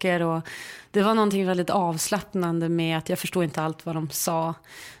vardagssaker, och det var någonting väldigt avslappnande med att jag förstod inte allt vad de sa.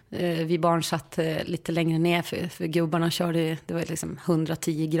 Vi barn satt lite längre ner, för gubbarna körde, det var liksom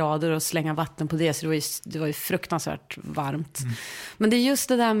 110 grader och slänga vatten på det, så det var ju fruktansvärt varmt. Men det är just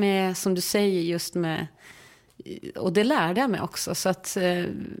det där med, som du säger, just med, och det lärde jag mig också, så att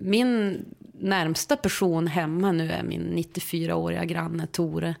min närmsta person hemma nu är min 94-åriga granne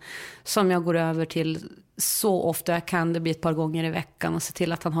Tore, som jag går över till så ofta jag kan, det blir ett par gånger i veckan, och se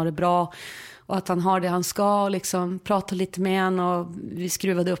till att han har det bra och att han har det han ska, och liksom prata lite med han, och vi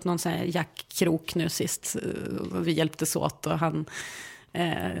skruvade upp någon sån här jackkrok nu sist, och vi hjälptes åt, och han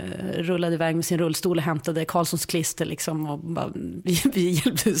rullade iväg med sin rullstol och hämtade Karlssons klister liksom, och bara, vi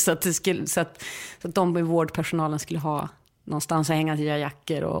hjälpte så att de i vårdpersonalen skulle ha någonstans att hänga sina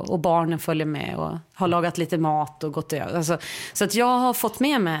jackor och barnen följer med och har lagat lite mat och gått över. Alltså, så att jag har fått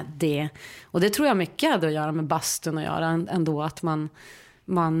med mig det, och det tror jag mycket hade att göra med bastun att göra ändå, att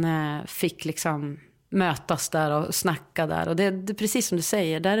man fick liksom mötas där och snacka där, och det är precis som du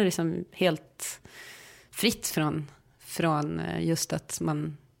säger, där är det liksom helt fritt från just att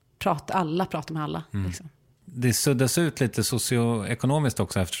alla pratar med alla liksom. Det suddas ut lite socioekonomiskt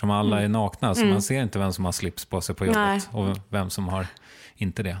också, eftersom alla är nakna, så man ser inte vem som har slips på sig på jobbet. Nej. Och vem som har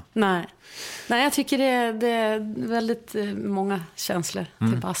inte det. Nej, jag tycker det är väldigt många känslor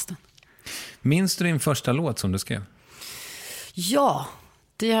till bastun. Minns du din första låt som du skrev? Ja,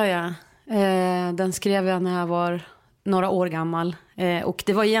 det gör jag. Den skrev jag när jag var några år gammal. Och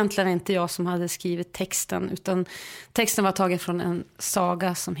det var egentligen inte jag som hade skrivit texten, utan texten var tagen från en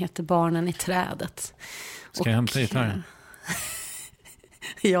saga som heter Barnen i trädet. Ska jag hämta gitarren?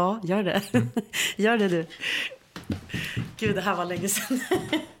 Ja, gör det. Gör det du. Gud, det här var länge sedan.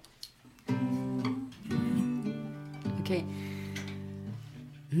 Okej.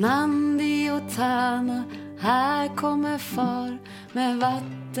 Nandi och Tana, här kommer far med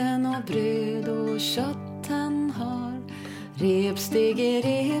vatten och bröd och kött han har.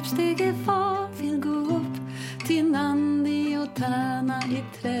 Repstege far vill gå upp till Nandi och Tana i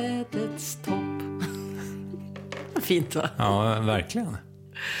trädets topp. Fint, va? Ja, verkligen.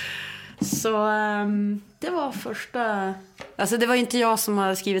 Så det var första... Alltså det var inte jag som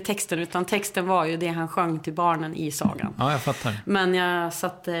hade skrivit texten, utan texten var ju det han sjöng till barnen i sagan. Ja, jag fattar. Men jag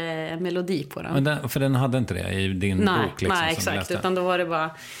satte melodi på den. För den hade inte det i din bok? Liksom, nej, exakt. Utan då var det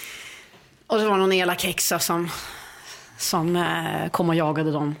bara... Och det var någon elak häxa som kom och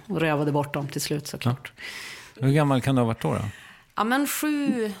jagade dem och rövade bort dem till slut, såklart. Ja. Hur gammal kan du ha varit då? Ja, men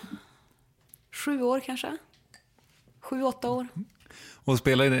 7 år kanske. 7-8 år. Och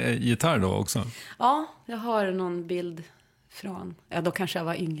spelade gitarr då också? Ja, jag har någon bild från... Ja, då kanske jag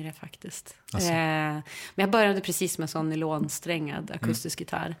var yngre faktiskt. Men jag började precis med sån nylonsträngad akustisk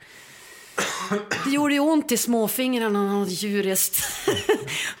gitarr. Det gjorde ju ont i småfingrarna och djuriskt.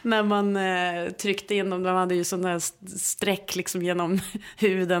 När man tryckte in dem. De hade ju sådana streck liksom genom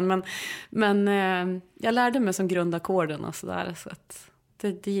huden. Men jag lärde mig som grundackorden och sådär. Så att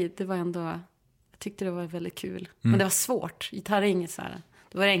det var ändå... Jag tyckte det var väldigt kul. Men det var svårt. Gitarr är inget så här.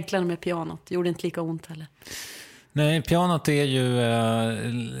 Det var enklare med pianot. Det gjorde inte lika ont heller. Nej, pianot är ju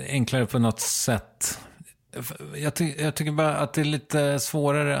enklare på något sätt. Jag tycker bara att det är lite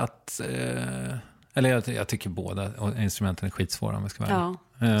svårare att... eller jag tycker båda instrumenten är skitsvåra om vi ska vara.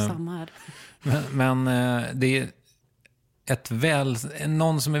 Ja, samma här. Men det är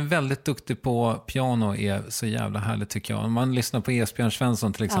någon som är väldigt duktig på piano är så jävla härligt, tycker jag. Om man lyssnar på Esbjörn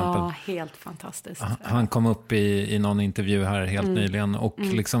Svensson till exempel. Ja, helt fantastiskt. Han kom upp i någon intervju här helt nyligen. Och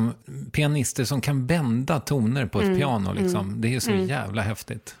liksom pianister som kan bända toner på ett piano. Liksom. Det är så jävla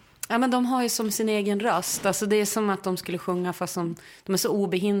häftigt. Ja, men de har ju som sin egen röst. Alltså det är som att de skulle sjunga fast de är så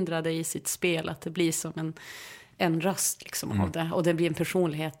obehindrade i sitt spel att det blir som en röst liksom av det. Och det blir en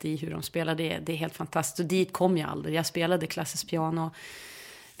personlighet i hur de spelar. Det är helt fantastiskt. Och dit kom jag aldrig. Jag spelade klassisk piano.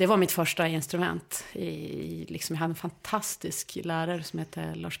 Det var mitt första instrument. Jag hade en fantastisk lärare som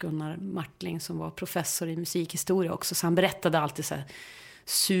heter Lars-Gunnar Martling, som var professor i musikhistoria också. Så han berättade alltid så här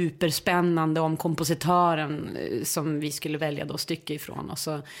superspännande om kompositören som vi skulle välja då stycke ifrån. Och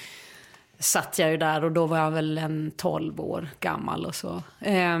så satt jag ju där, och då var jag väl 12 år gammal och så.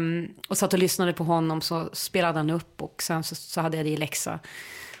 Och satt och lyssnade på honom, så spelade han upp, och sen så hade jag det i läxa.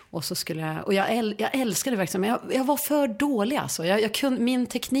 Och så skulle jag... Och jag älskade det verkligen, men jag var för dålig alltså. Jag kunde, min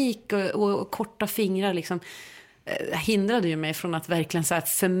teknik och korta fingrar liksom hindrade ju mig från att verkligen så här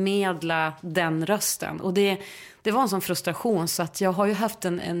förmedla den rösten. Och det var en sån frustration, så att jag har ju haft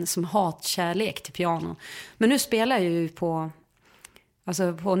en som hatkärlek till piano. Men nu spelar jag ju på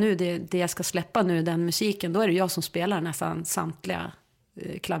nu det jag ska släppa nu, den musiken, då är det jag som spelar nästan samtliga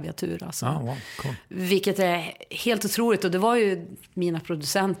klaviatur. Alltså. Wow, cool. Vilket är helt otroligt, och det var ju mina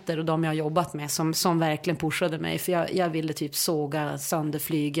producenter och de jag jobbat med som verkligen pushade mig, för jag ville typ såga sönder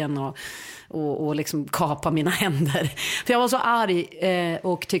flygen och liksom kapa mina händer. För jag var så arg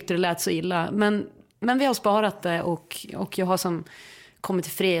och tyckte det lät så illa. Men vi har sparat det, och jag har som kommit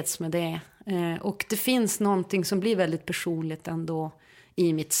till freds med det. Och det finns någonting som blir väldigt personligt ändå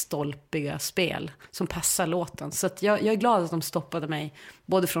i mitt stolpiga spel som passar låten. Så att jag är glad att de stoppade mig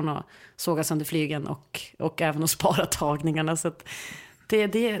både från att såga sönder flygen och även att spara tagningarna. Så att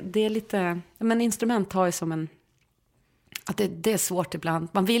det är lite... Men instrument har ju som en... Att det är svårt ibland.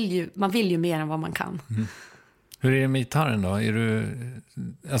 Man vill ju mer än vad man kan. Hur är det med gitarren då?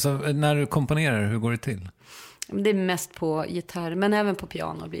 Alltså, när du komponerar, hur går det till? Det är mest på gitarr, men även på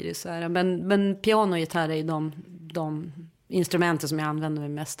piano blir det så här. Men piano och gitarr är ju de instrumenten som jag använder mig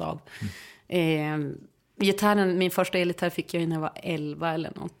mest av. Gitarren, min första elgitarr fick jag när jag var 11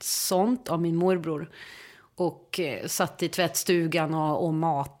 eller något sånt av min morbror. Och satt i tvättstugan och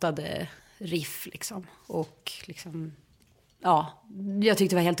matade riff liksom. Och liksom, ja, jag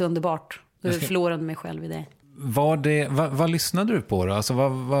tyckte det var helt underbart. Jag förlorade mig själv i det. Vad lyssnade du på då? Alltså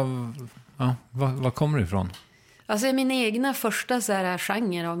vad kommer du ifrån? Alltså min egna första så här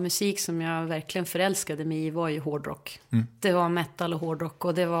genre av musik som jag verkligen förälskade mig i var ju hårdrock. Det var metal och hårdrock,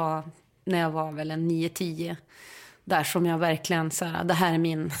 och det var när jag var väl en 9-10. Där som jag verkligen så här, det här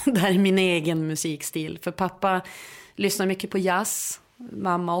är min egen musikstil. För pappa lyssnar mycket på jazz,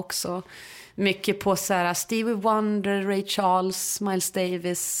 mamma också. Mycket på så här Stevie Wonder, Ray Charles, Miles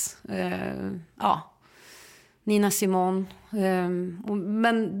Davis, Nina Simone.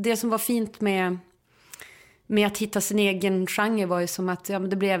 Men det som var fint med att hitta sin egen genre var ju som att men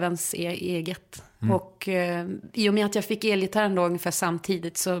det blev ens eget. Och i och med att jag fick elgitarren då ungefär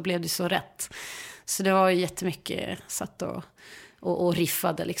samtidigt så blev det så rätt. Så det var ju jättemycket satt och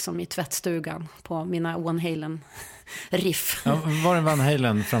riffade liksom i tvättstugan på mina Van Halen riff. Ja, var det Van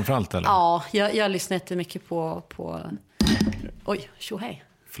Halen framförallt eller? Ja, jag lyssnade jättemycket på oj, tjohej.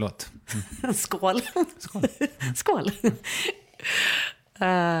 Förlåt. Skål. Skål.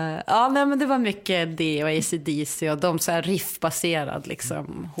 Men det var mycket det och AC/DC och de så här riffbaserad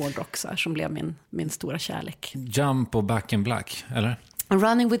liksom hårdrock så här, som blev min stora kärlek. Jump och Back in Black, eller?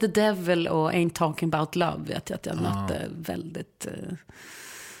 Running with the Devil och Ain't Talking About Love vet jag att jag mötte väldigt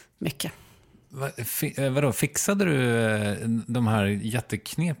mycket. Vadå, fixade du de här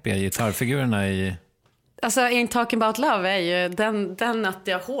jätteknepiga gitarrfigurerna i... Alltså Ain't Talking About Love är ju den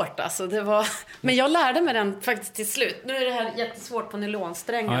nötte jag hårt alltså. Det var, men jag lärde mig den faktiskt till slut. Nu är det här jättesvårt på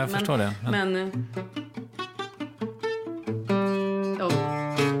nylonsträngen. Ja, jag förstår det. Men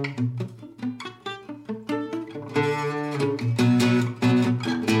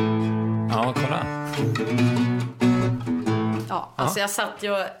Ja, kolla. Ja, alltså jag satt ju...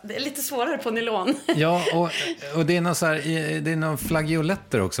 Det är lite svårare på nylon. Ja, och det är någon så här, det är någon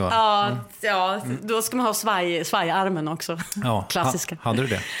flagioletter också. Ja, då ska man ha svajarmen också. Ja, klassiska. Hade du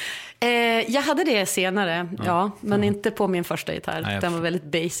det? Jag hade det senare, men inte på min första gitarr. Nej, den var väldigt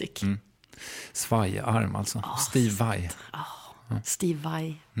basic. Svajarm alltså. Steve Vai. Steve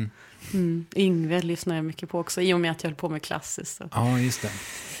Vai. Yngve lyssnar jag mycket på också, i och med att jag höll på med klassiskt. Så. Ja, just det.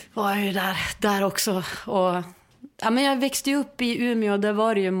 Var ju där också. Och, men jag växte ju upp i Umeå, där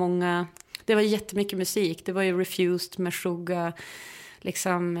var det ju många... Det var jättemycket musik. Det var ju Refused, Meshuggah,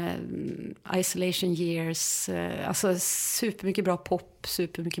 liksom Isolation Years. Alltså supermycket bra pop,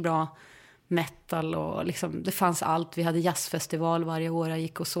 supermycket bra metal. Och liksom, det fanns allt. Vi hade jazzfestival varje år jag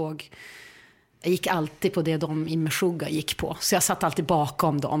gick och såg. Jag gick alltid på det de i Meshuggah gick på. Så jag satt alltid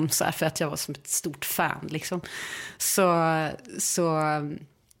bakom dem så här, för att jag var som ett stort fan. Liksom. Så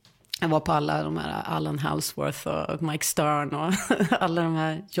jag var på alla de här Alan Houseworth och Mike Stern och alla de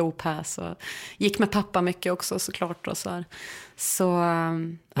här Joe Pass. Och gick med pappa mycket också såklart. Och så här. Så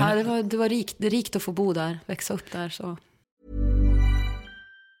det var rikt att få bo där, växa upp där. Så.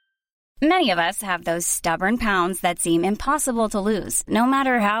 Many of us have those stubborn pounds that seem impossible to lose, no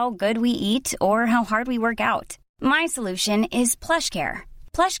matter how good we eat or how hard we work out. My solution is PlushCare.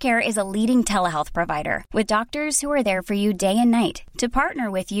 PlushCare is a leading telehealth provider with doctors who are there for you day and night to partner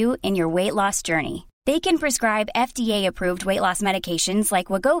with you in your weight loss journey. They can prescribe FDA-approved weight loss medications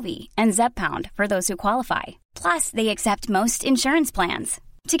like Wegovy and Zepbound for those who qualify. Plus, they accept most insurance plans.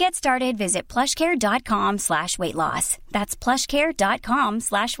 To get started, visit plushcare.com/weightloss. That's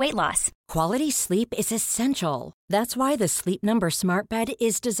plushcare.com/weightloss. Quality sleep is essential. That's why the Sleep Number Smart Bed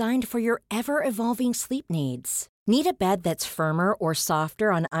is designed for your ever-evolving sleep needs. Need a bed that's firmer or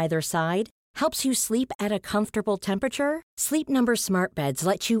softer on either side? Helps you sleep at a comfortable temperature? Sleep Number Smart Beds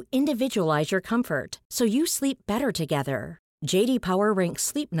let you individualize your comfort, so you sleep better together. JD Power ranks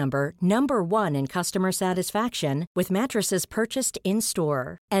Sleep Number #1 in customer satisfaction with mattresses purchased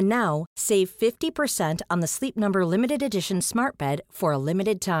in-store. And now, save 50% on the Sleep Number Limited Edition Smart Bed for a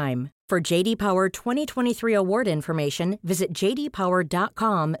limited time. For JD Power 2023 award information, visit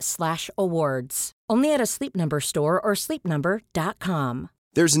jdpower.com/awards. Only at a Sleep Number store or sleepnumber.com.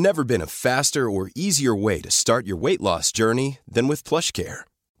 There's never been a faster or easier way to start your weight loss journey than with PlushCare.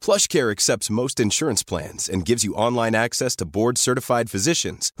 PlushCare accepts most insurance plans and gives you online access to board-certified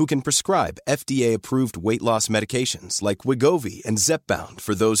physicians who can prescribe FDA-approved weight loss medications like Wegovy and Zepbound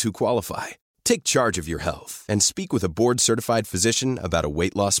for those who qualify. Take charge of your health and speak with a board-certified physician about a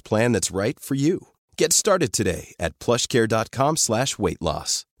weight loss plan that's right for you. Get started today at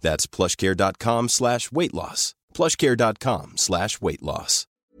plushcare.com/weight-loss. That's plushcare.com/weight-loss. plushcare.com/weight-loss.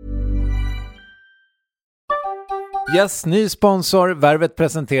 Yes, ny sponsor. Värvet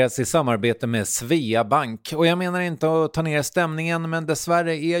presenteras i samarbete med Svea Bank. Och jag menar inte att ta ner stämningen, men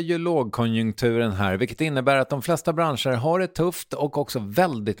dessvärre är ju lågkonjunkturen här, vilket innebär att de flesta branscher har det tufft och också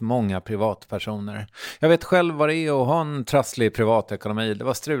väldigt många privatpersoner. Jag vet själv vad det är att ha en trasslig privatekonomi. Det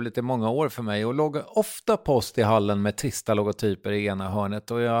var struligt i många år för mig och låg ofta post i hallen med trista logotyper i ena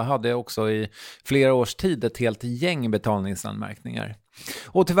hörnet. Och jag hade också i flera års tid ett helt gäng betalningsanmärkningar.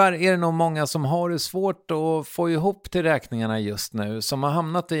 Och tyvärr är det nog många som har det svårt att få ihop till räkningarna just nu, som har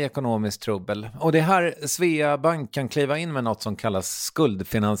hamnat i ekonomiskt trubbel. Och det är här Svea Bank kan kliva in med något som kallas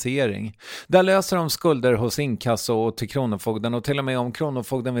skuldfinansiering. Där löser de skulder hos inkasso och till Kronofogden, och till och med om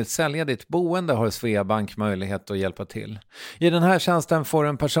Kronofogden vill sälja ditt boende har Svea Bank möjlighet att hjälpa till. I den här tjänsten får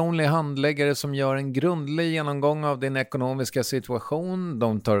en personlig handläggare som gör en grundlig genomgång av din ekonomiska situation.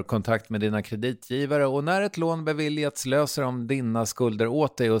 De tar kontakt med dina kreditgivare och när ett lån beviljats löser de dina skulder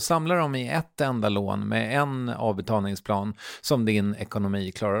åt dig och samlar dem i ett enda lån med en avbetalningsplan som din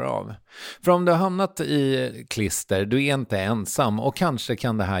ekonomi klarar av. För om du har hamnat i klister, du är inte ensam och kanske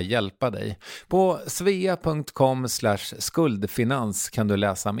kan det här hjälpa dig. På svea.com/skuldfinans kan du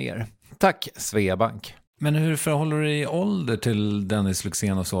läsa mer. Tack Svea Bank. Men hur förhåller du i ålder till Dennis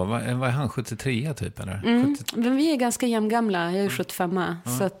Luxén och så? Vad är han, 73 typ eller? Men vi är ganska jämngamla, jag är 75.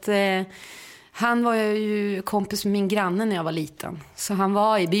 Så att... Han var ju kompis med min granne när jag var liten. Så han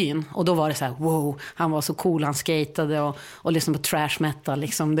var i byn och då var det så här, wow, han var så cool, han skatade och liksom på trash metal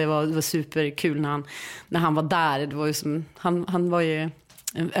liksom. Det var superkul när han var där. Det var ju som, han var ju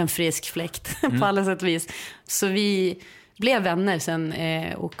en frisk fläkt på alla sätt och vis. Så vi blev vänner sen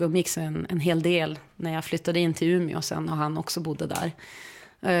och umgicks en hel del när jag flyttade in till Umeå sen och han också bodde där.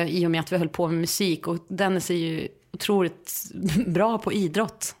 I och med att vi höll på med musik och Dennis är ju otroligt bra på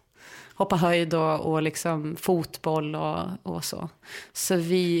idrott. Hoppa höjd och liksom fotboll och så.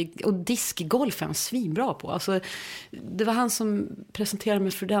 Och diskgolf är han svinbra på. Alltså, det var han som presenterade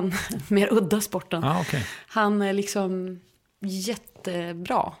mig för den mer udda sporten. Okay. Han är liksom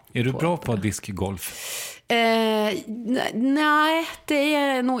jättebra. Är du bra på diskgolf? Nej, det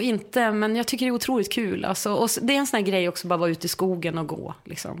är nog inte. Men jag tycker det är otroligt kul. Alltså, och det är en sån här grej också, bara vara ute i skogen och gå.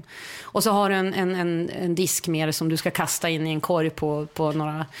 Liksom. Och så har du en disk med dig som du ska kasta in i en korg på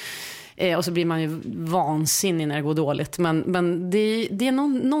några... Och så blir man ju vansinnig när det går dåligt. Men det är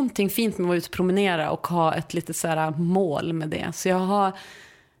någonting fint med att vara ute och promenera och ha ett litet så här mål med det. Så jag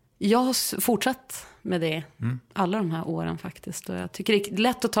har fortsatt med det alla de här åren faktiskt. Och jag tycker det är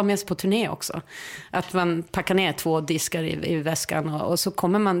lätt att ta med sig på turné också. Att man packar ner 2 diskar i väskan och så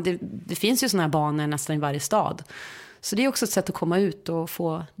kommer man... Det finns ju såna här banor nästan i varje stad. Så det är också ett sätt att komma ut och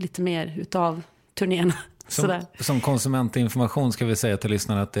få lite mer utav turnéerna. Som konsumentinformation ska vi säga till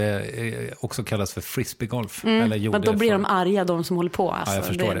lyssnarna att det också kallas för frisbeegolf. Men då blir de arga, de som håller på. Alltså, ja, jag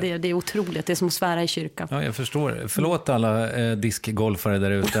förstår det är otroligt, det är som att svära i kyrkan. Ja, jag förstår. Förlåt alla diskgolfare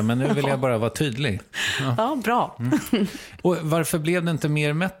där ute, men nu vill jag bara vara tydlig. Ja, bra. Och varför blev det inte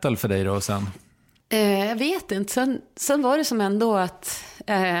mer metal för dig då sen? Jag vet inte. Sen var det som ändå att...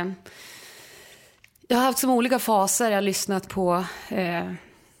 jag har haft som olika faser. Jag har lyssnat på...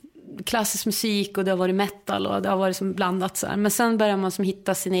 klassisk musik och det har varit metal och det har varit som blandat så här. Men sen börjar man som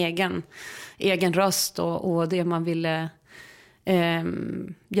hitta sin egen röst och det man ville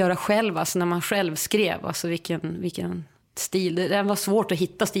göra själv, alltså när man själv skrev, alltså vilken stil. Det var svårt att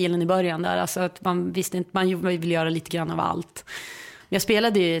hitta stilen i början där, alltså att man visste inte, man ville göra lite grann av allt. Jag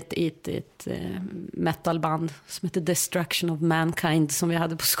spelade i ett metalband som heter Destruction of Mankind som vi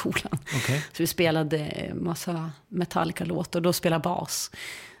hade på skolan. Okay. Så vi spelade massa Metallica-låtar och då spelade bas.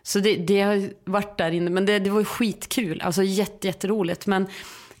 Så det har varit där inne, men det var ju skitkul, alltså jätteroligt. Men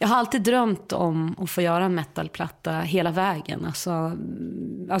jag har alltid drömt om att få göra en metalplatta hela vägen.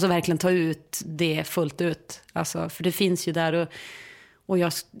 Alltså verkligen ta ut det fullt ut. Alltså, för det finns ju där och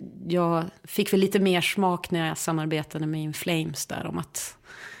jag fick väl lite mer smak när jag samarbetade med In Flames där om att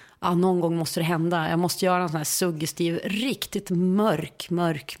någon gång måste det hända. Jag måste göra en sån här suggestiv, riktigt mörk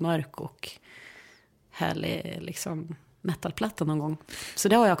och härlig liksom metalplatta någon gång. Så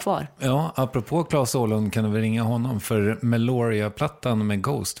det har jag kvar. Ja, apropå Claes Åhlund kan du väl ringa honom, för Meloria-plattan med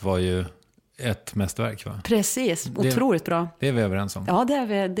Ghost var ju ett mästerverk, va? Precis, otroligt bra. Det är vi överens om. Ja, det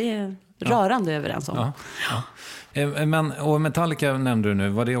är rörande överens om. Ja. Men, och Metallica nämnde du nu,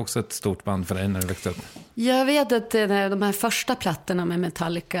 var det också ett stort band för dig när du växte upp? Jag vet att de här första plattorna med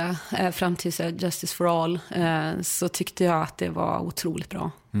Metallica fram till Justice for All så tyckte jag att det var otroligt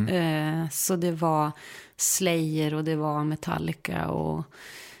bra. Så det var Slayer och det var Metallica och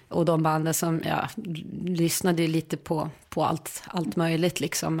Och de banden som jag lyssnade ju lite på allt möjligt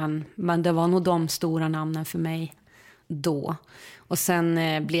liksom. Men det var nog de stora namnen för mig då. Och sen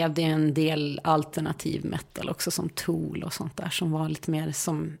blev det en del alternativ metal också, som Tool och sånt där, som var lite mer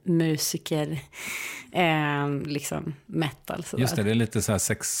som musiker liksom metal sådär. Just det är lite så här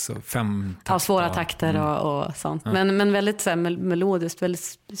 6-5 takter. Ja, svåra takter och sånt. Men väldigt så här melodiskt,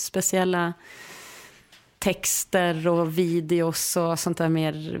 väldigt speciella texter och videos och sånt där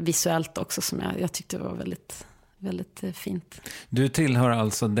mer visuellt också, som jag tyckte var väldigt, väldigt fint. Du tillhör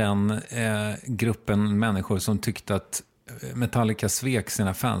alltså den gruppen människor som tyckte att Metallica svek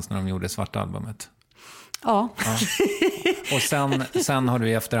sina fans när de gjorde svarta albumet. Ja. Och sen har du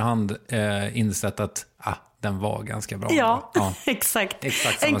i efterhand insett att den var ganska bra. Ja. Exakt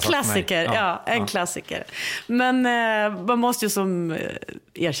en klassiker. En klassiker. Men man måste ju som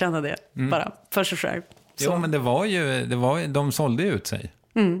erkänna det bara för sig själv. Så. Jo, men det var de sålde ut sig.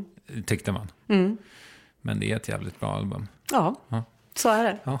 Tyckte man. Men det är ett jävligt bra album. Ja. Så är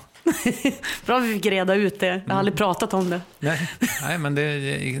det. Ja. Bra vi fick reda ut det. Jag har aldrig pratat om det. Nej, men det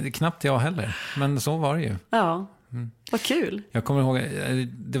är knappt jag heller. Men så var det ju. Ja, vad kul. Jag kommer ihåg,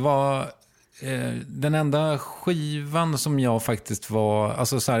 det var den enda skivan som jag faktiskt var...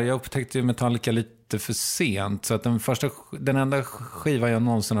 Alltså så här, jag upptäckte ju Metallica lite för sent. Så att den enda skiva jag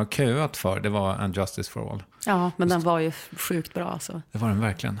någonsin har köat för, det var And Justice for All. Ja, men den var ju sjukt bra alltså. Det var den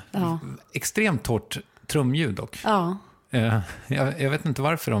verkligen. Ja. Extremt torrt trumljud dock. Ja. Jag vet inte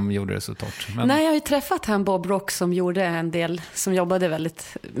varför de gjorde det så torrt. Men... Nej, jag har ju träffat han Bob Rock som gjorde en del, som jobbade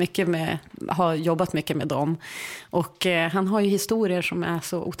väldigt mycket med, har jobbat mycket med dem. Och han har ju historier som är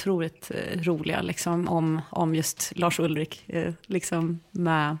så otroligt roliga liksom, om just Lars Ulrik liksom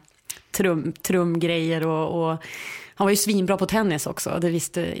med trumgrejer och han var ju svinbra på tennis också, det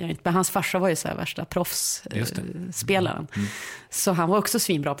visste jag inte. Men hans farsa var ju så här värsta proffsspelaren. Så han var också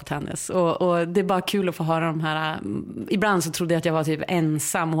svinbra på tennis. Och det är bara kul att få höra de här... Ibland så trodde jag att jag var typ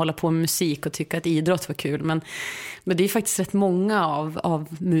ensam och hålla på med musik och tycka att idrott var kul. Men det är faktiskt rätt många av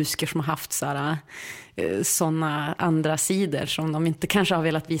musiker som har haft såna andra sidor som de inte kanske har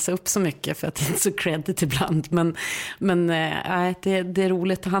velat visa upp så mycket för att det är inte så credit ibland. Men det är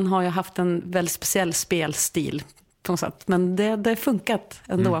roligt. Han har ju haft en väldigt speciell spelstil på något sätt. Men det har funkat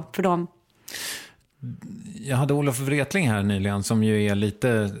ändå för dem. Jag hade Olof Wretling här nyligen som ju är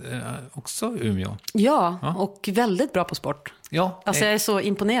lite också Umeå. Ja, och väldigt bra på sport. Ja. Alltså jag är så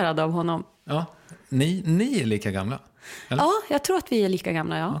imponerad av honom. Ja. Ni är lika gamla? Eller? Ja, jag tror att vi är lika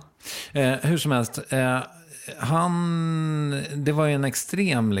gamla, ja. Hur som helst, det var ju en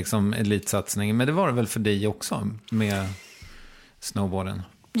extrem liksom, elitsatsning, men det var det väl för dig också med snowboarden?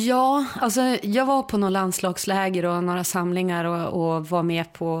 Ja, alltså jag var på några landslagsläger och några samlingar och var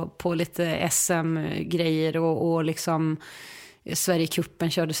med på lite SM-grejer och liksom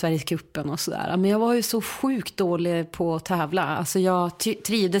körde Sverigecupen och sådär. Men jag var ju så sjukt dålig på att tävla. Alltså jag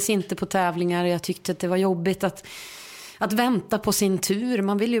trivdes inte på tävlingar och jag tyckte att det var jobbigt att vänta på sin tur.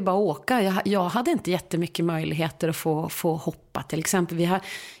 Man vill ju bara åka. Jag hade inte jättemycket möjligheter att få hoppa. Till exempel,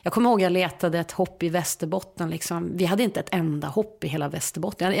 jag kommer ihåg jag letade ett hopp i Västerbotten. Liksom. Vi hade inte ett enda hopp i hela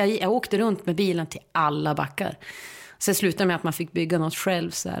Västerbotten. Jag åkte runt med bilen till alla backar. Sen slutade med att man fick bygga något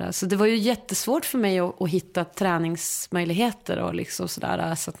själv. Så det var ju jättesvårt för mig att hitta träningsmöjligheter. Och liksom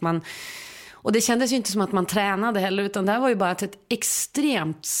sådär, så att och det kändes ju inte som att man tränade heller. Utan det här var ju bara ett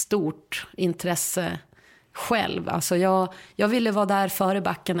extremt stort intresse själv. Alltså jag ville vara där före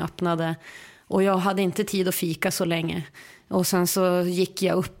backen öppnade och jag hade inte tid att fika så länge. Och sen så gick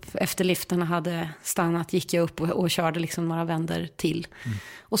jag upp efter liftarna hade stannat, gick jag upp och körde liksom några vändor till.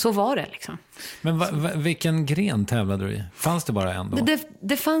 Och så var det liksom. Men vilken gren tävlade du i? Fanns det bara en då?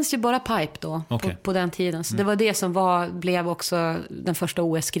 Det fanns ju bara pipe då på den tiden. Så det var det som blev också den första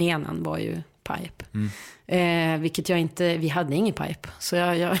OS-grenen var ju pipe. Vilket vi hade ingen pipe. Så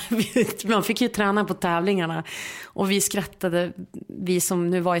man fick ju träna på tävlingarna. Och vi skrattade, vi som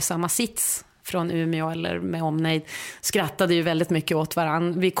nu var i samma sits från Umeå eller med omnejd, skrattade ju väldigt mycket åt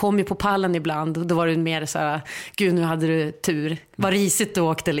varann. Vi kom ju på pallen ibland och då var det mer så här, gud nu hade du tur. Vad risigt du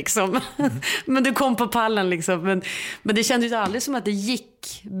åkte liksom. Men du kom på pallen liksom. Men det kändes ju aldrig som att det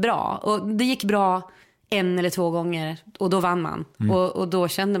gick bra. Och det gick bra 1 eller 2 gånger och då vann man. Och då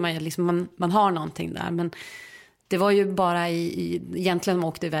kände man ju liksom man har någonting där. Men Det var ju bara egentligen man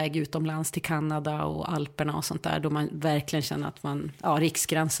åkte iväg utomlands till Kanada och Alperna och sånt där, då man verkligen kände att man,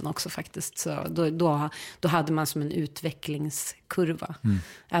 riksgränsen också faktiskt, så då hade man som en utvecklingskurva.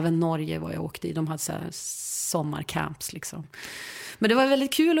 Även Norge var jag åkte i, de hade så här sommarcamps liksom. Men det var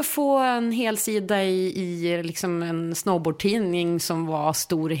väldigt kul att få en hel sida i liksom en snowboardtidning som var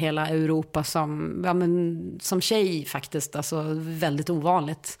stor i hela Europa som tjej faktiskt, alltså väldigt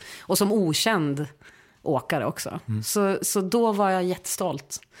ovanligt. Och som okänd åkare också. Så då var jag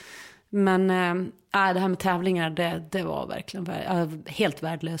jättestolt. Men det här med tävlingar, det var verkligen helt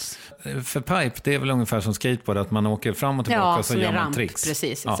värdelös. För pipe, det är väl ungefär som skateboard, att man åker fram och tillbaka och så gör man ramp, tricks.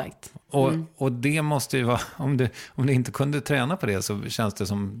 Precis, exakt. Och det måste ju vara, om du inte kunde träna på det, så känns det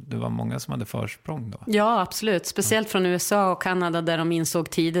som det var många som hade försprång då. Ja, absolut. Speciellt från USA och Kanada, där de insåg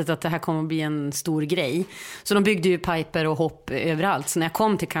tidigt att det här kommer att bli en stor grej. Så de byggde ju piper och hopp överallt. Så när jag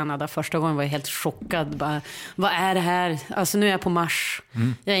kom till Kanada första gången var jag helt chockad. Bara, vad är det här? Alltså nu är jag på Mars.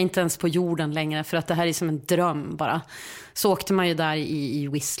 Jag är inte ens på jorden längre, för att det här är som en dröm bara. Så åkte man ju där i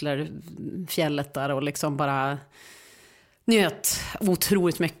Whistler, fjället där, och liksom bara njöt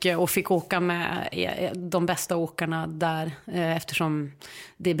otroligt mycket och fick åka med de bästa åkarna där, eftersom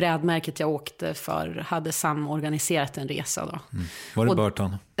det brädmärket jag åkte för hade samorganiserat en resa då. Var det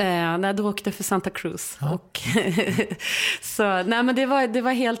Burton? Nej, då åkte för Santa Cruz. Och så, nej, men det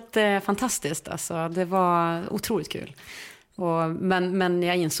var helt fantastiskt alltså. Det var otroligt kul. Men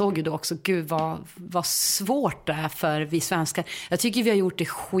jag insåg ju då också, gud vad svårt det är för vi svenskar. Jag tycker vi har gjort det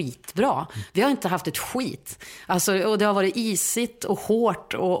skitbra. Vi har inte haft ett skit. Alltså, och det har varit isigt och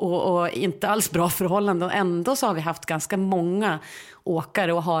hårt och inte alls bra förhållanden. Ändå så har vi haft ganska många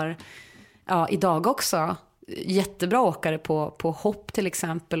åkare och har idag också jättebra åkare på hopp till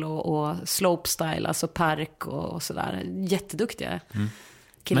exempel och slopestyle, alltså park och sådär. Jätteduktiga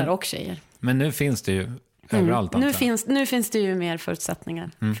killar och tjejer. Men nu finns det ju överallt. Nu finns det ju mer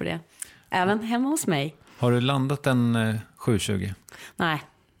förutsättningar för det. Även hemma hos mig. Har du landat en 720? Nej.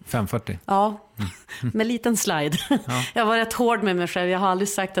 540? Ja, med liten slide. Ja. Jag var rätt hård med mig själv. Jag har aldrig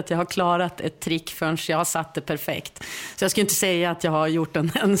sagt att jag har klarat ett trick förrän jag har satt det perfekt. Så jag skulle inte säga att jag har gjort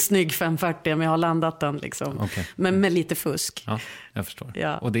en snygg 540, men jag har landat den liksom. Okay. Men med lite fusk. Ja, jag förstår.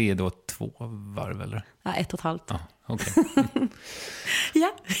 Ja. Och det är då 2 varv, eller? Ja, 1,5. Ja, okej.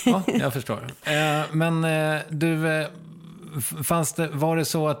 Ja. Ja, jag förstår. Men du... var det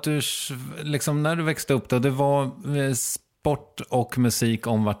så att du liksom, när du växte upp då, det var sport och musik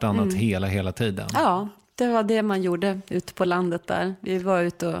om vartannat hela tiden? Ja, det var det man gjorde ute på landet där. Vi var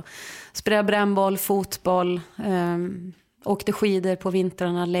ute och spelade brännboll, fotboll, åkte skidor på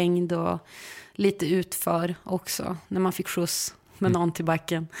vintrarna, längd och lite utför också när man fick skjuts med någon till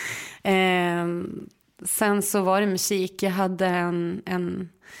backen. Sen så var det musik. Jag hade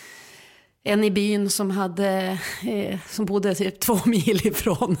en i byn som bodde typ 2 mil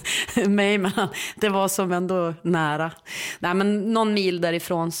ifrån mig, men det var som ändå nära. Nej, men någon mil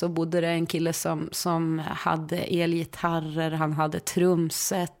därifrån så bodde det en kille som hade elgitarrer, han hade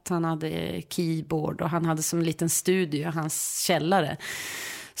trumset, han hade keyboard och han hade som en liten studio i hans källare.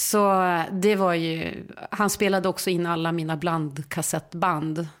 Så det var ju, han spelade också in alla mina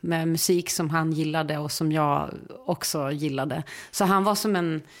blandkassettband med musik som han gillade och som jag också gillade. Så han var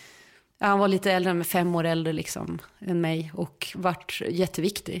som han var lite äldre, med 5 år äldre liksom än mig, och vart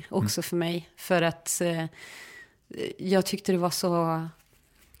jätteviktig också för mig. För att jag tyckte det var så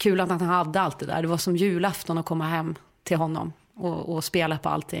kul att han hade allt det där. Det var som julafton att komma hem till honom och spela på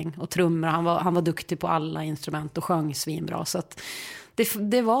allting. Och trummor, han var duktig på alla instrument och sjöng svinbra. Så att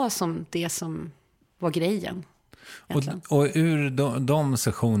det var som det som var grejen. Och ur de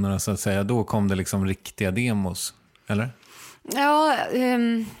sessionerna så att säga, då kom det liksom riktiga demos, eller? Ja,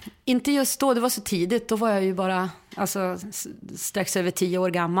 inte just då, det var så tidigt. Då var jag ju bara strax över 10 år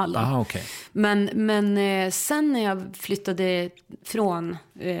gammal. Okay. Men sen när jag flyttade från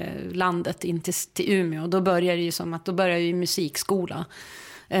landet in till Umeå, då började det ju som att då började jag i musikskola.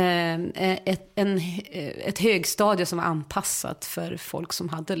 Ett högstadie som var anpassat för folk som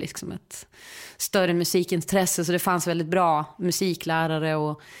hade liksom ett större musikintresse. Så det fanns väldigt bra musiklärare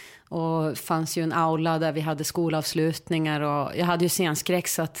och fanns ju en aula där vi hade skolavslutningar, och jag hade ju scenskräck,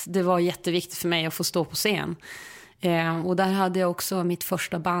 så att det var jätteviktigt för mig att få stå på scen. Och där hade jag också mitt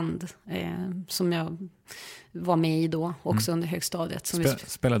första band som jag var med i då, också under högstadiet.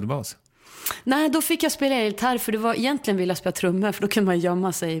 Spelade du bas? Nej, då fick jag spela gitarr, för det var egentligen ville jag spela trummor, för då kunde man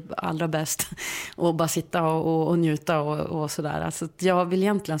gömma sig allra bäst och bara sitta och njuta och sådär. Alltså, jag vill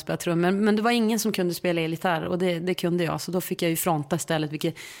egentligen spela trummor, men det var ingen som kunde spela gitarr, och det kunde jag, så då fick jag ju fronta istället,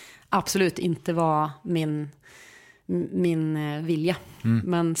 vilket absolut inte var min min vilja.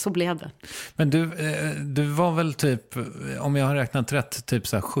 Men så blev det. Men du var väl typ, om jag har räknat rätt, typ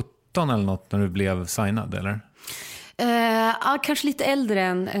så här 17 eller något när du blev signad, eller? Ja, kanske lite äldre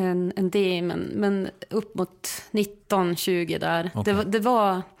än det, men upp mot 19-20 där. Okay. Det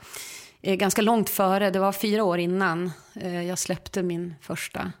var ganska långt före, det var 4 år innan jag släppte min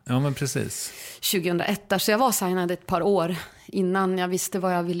första. Ja, men precis. 2001 där, så jag var signad ett par år innan jag visste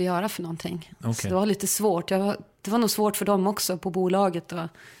vad jag ville göra för någonting. Okay. Så det var lite svårt. Det var nog svårt för dem också på bolaget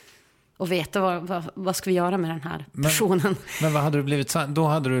och veta vad ska vi göra med den här personen. Men vad hade du blivit? Då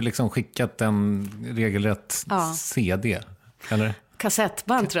hade du liksom skickat en regelrätt CD, eller?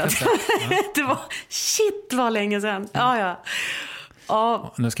 Kassettband tror jag. Ja. Det var länge sedan.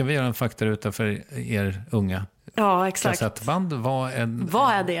 Ja. Nu ska vi göra en faktaruta för er unga. Ja, exakt. Kassettband var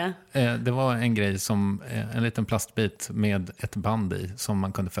vad är det? Det var en grej som en liten plastbit med ett band i som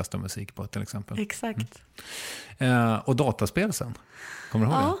man kunde fästa musik på till exempel. Exakt. Och dataspel sen. Kommer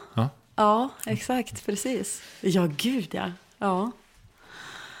du ihåg det? Ja, exakt, precis. Ja, gud ja.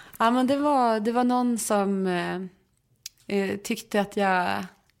 Ja, men det var någon som tyckte att jag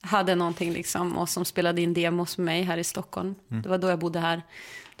hade någonting liksom, och som spelade in demos med mig här i Stockholm. Det var då jag bodde här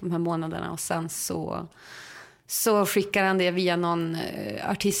de här månaderna, och sen så skickade han det via någon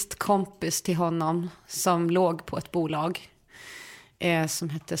artistkompis till honom som låg på ett bolag som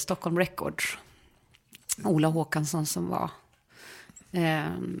hette Stockholm Records. Ola Håkansson som var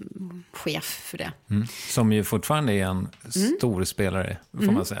chef för det. Som ju fortfarande är en stor spelare,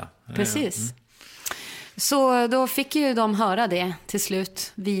 får man säga. Precis. Så då fick ju de höra det till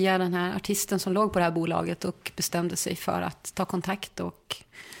slut via den här artisten som låg på det här bolaget och bestämde sig för att ta kontakt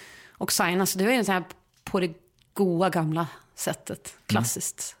och signa. Så det var ju så här på det goda gamla sättet,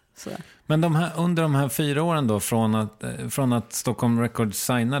 klassiskt. Men under de här 4 åren då, från att Stockholm Records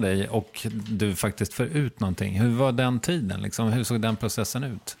signade dig och du faktiskt får ut någonting, hur var den tiden? Liksom? Hur såg den processen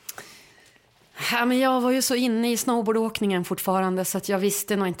ut? Ja, men jag var ju så inne i snowboardåkningen fortfarande så att jag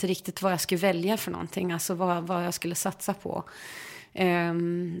visste nog inte riktigt vad jag skulle välja för någonting. Alltså vad jag skulle satsa på.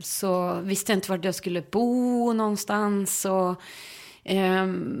 Så visste jag inte vart jag skulle bo någonstans. Så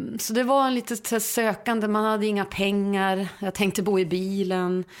det var lite sökande. Man hade inga pengar. Jag tänkte bo i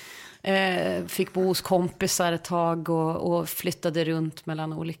bilen. Fick bo hos kompisar ett tag och flyttade runt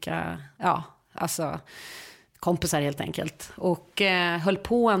mellan olika... Ja, alltså... kompisar helt enkelt. Och höll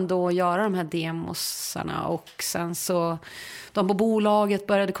på ändå att göra de här demosarna. Och sen så, de på bolaget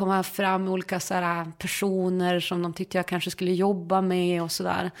började komma fram med olika så här personer som de tyckte jag kanske skulle jobba med och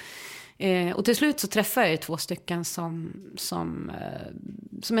sådär. Och till slut så träffade jag 2 stycken som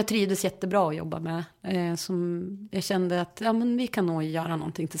jag trivdes jättebra att jobba med. Som jag kände att men vi kan nog göra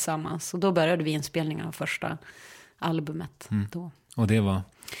någonting tillsammans. Och då började vi inspelningen av första albumet. Då. Och det var?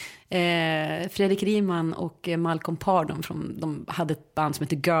 Fredrik Riemann och Malcolm Pardon de hade ett band som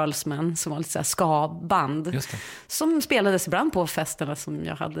heter Girlsmen som var lite så här ska-band som spelades ibland på festerna som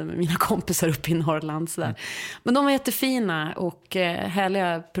jag hade med mina kompisar uppe i Norrland så där. Men de var jättefina och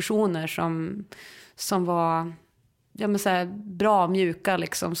härliga personer som var så här, bra, mjuka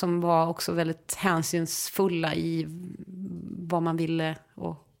liksom, som var också väldigt hänsynsfulla i vad man ville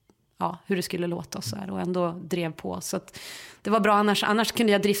och hur det skulle låta och så här, och ändå drev på. Så att det var bra, annars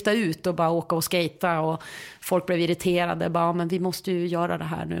kunde jag drifta ut och bara åka och skata och folk blev irriterade. Men vi måste ju göra det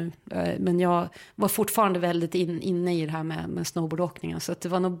här nu. Men jag var fortfarande väldigt inne i det här med snowboardåkningen. Så att det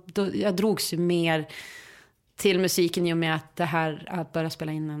var jag drogs ju mer till musiken i och med att det här att börja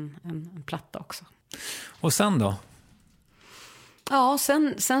spela in en platta också. Och sen då? Ja,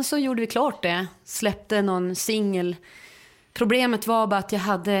 sen så gjorde vi klart det. Släppte någon singel. Problemet var bara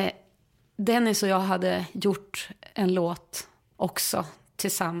att Dennis och jag hade gjort en låt också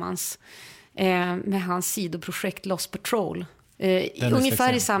tillsammans med hans sidoprojekt Lost Patrol.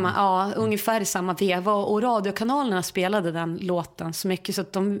 Ungefär i samma veva, och radiokanalerna spelade den låten så mycket så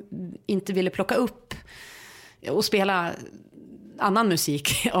att de inte ville plocka upp och spela annan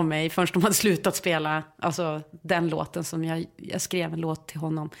musik av mig förrän de hade slutat spela alltså den låten som jag skrev en låt till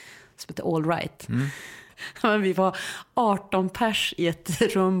honom som heter All Right. Vi var 18 pers i ett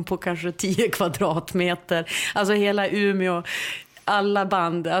rum på kanske 10 kvadratmeter. Alltså hela Umeå, alla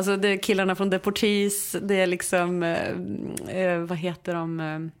band. Alltså det är killarna från Deportees, det är liksom, vad heter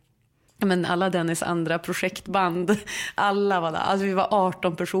de? Men alla Dennis andra projektband. Alla var där. Alltså vi var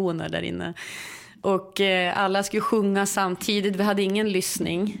 18 personer där inne. Och alla skulle sjunga samtidigt. Vi hade ingen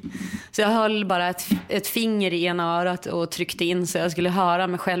lyssning. Så jag höll bara ett finger i ena örat och tryckte in så jag skulle höra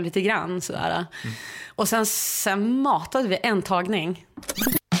mig själv lite grann. Sådär. Och sen matade vi en tagning.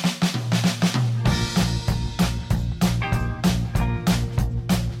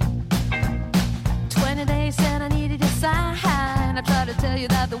 Days and I needed tell you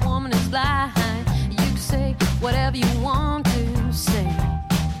that the woman is blind. You can say whatever you want to say.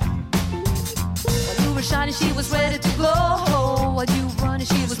 While you were shining, she was ready to glow. While you were running,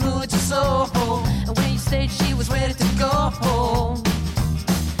 she was moving to slow. And when you stayed, she was ready to go.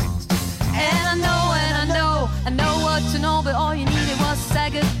 And I know what to know, but all you needed was to say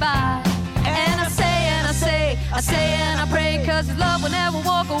goodbye. And I say and I pray, 'cause his love will never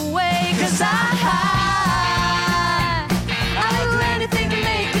walk away. 'Cause I'll do anything to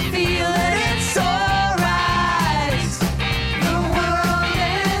make you feel that it's alright. The world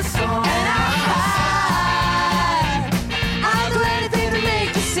is on. And I'll do anything to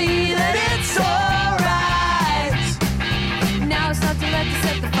make you see that it's alright. Now it's not too late to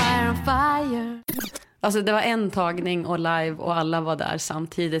set the fire on fire. Alltså det var en tagning och live och alla var där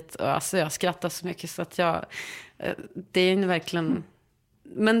samtidigt. Och alltså jag skrattade så mycket så att det är ju verkligen...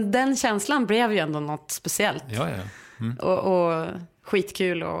 Men den känslan blev ju ändå något speciellt. Ja. Mm. Och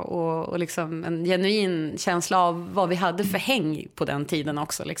skitkul och liksom en genuin känsla av vad vi hade för häng på den tiden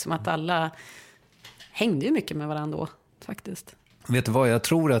också. Liksom att alla hängde ju mycket med varandra då faktiskt. Vet du vad, jag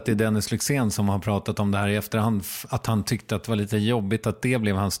tror att det är Dennis Lyxzén som har pratat om det här i efterhand, att han tyckte att det var lite jobbigt att det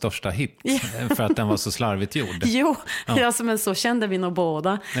blev hans största hit, för att den var så slarvigt gjord. Jo, alltså, men så kände vi nog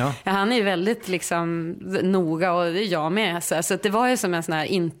båda. Ja, han är ju väldigt liksom noga och det är jag med. Så det var ju som en sån här,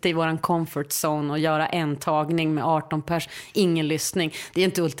 inte i våran comfort zone, att göra en tagning med 18 pers, ingen lyssning. Det är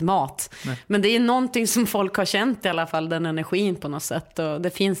inte ultimat. Nej. Men det är någonting som folk har känt i alla fall, den energin på något sätt. Och det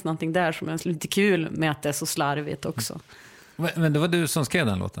finns någonting där som är lite kul med att det är så slarvigt också. Men det var du som skrev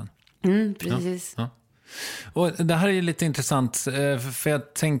den låten? Precis. Ja. Och det här är ju lite intressant, för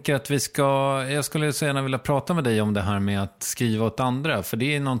jag tänker att jag skulle så gärna vilja prata med dig om det här med att skriva åt andra, för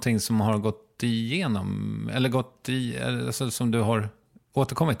det är någonting som har gått igenom, eller alltså, som du har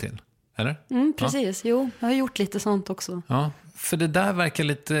återkommit till, eller? Precis, jo, jag har gjort lite sånt också. Ja, för det där verkar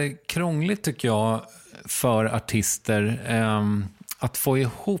lite krångligt tycker jag för artister, att få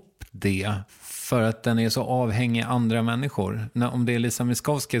ihop det. För att den är så avhängig andra människor. Om det är Lisa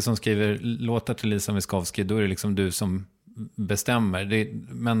Miskovsky som skriver låtar till Lisa Miskovsky, då är det liksom du som bestämmer.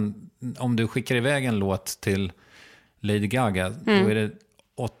 Men om du skickar iväg en låt till Lady Gaga, då är det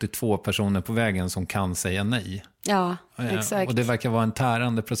 82 personer på vägen som kan säga nej. Ja, exakt. Och det verkar vara en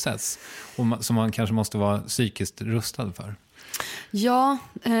tärande process som man kanske måste vara psykiskt rustad för. Ja,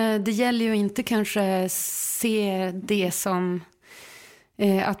 det gäller ju inte kanske se det som...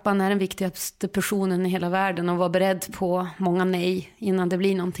 att man är den viktigaste personen i hela världen och vara beredd på många nej innan det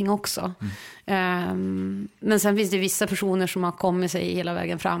blir någonting också. Men sen finns det vissa personer som har kommit sig hela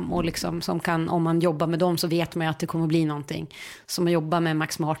vägen fram och liksom, som kan, om man jobbar med dem så vet man ju att det kommer bli någonting. Som att jobba med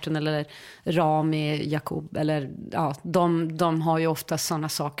Max Martin eller Rami Jakob eller ja, de har ju ofta sådana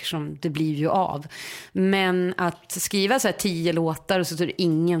saker som det blir ju av. Men att skriva så här 10 låtar och så är det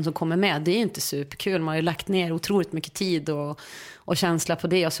ingen som kommer med, det är ju inte superkul. Man har ju lagt ner otroligt mycket tid och känsla på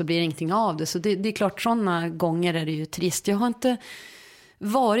det och så blir det ingenting av det. Så det är klart, sådana gånger är det ju trist. Jag har inte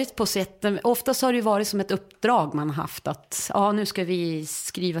varit på sätten, oftast har det ju varit som ett uppdrag man har haft att nu ska vi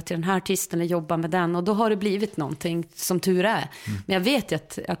skriva till den här artisten eller jobba med den, och då har det blivit någonting som tur är. Men jag vet ju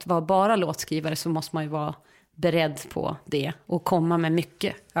att vara bara låtskrivare så måste man ju vara beredd på det och komma med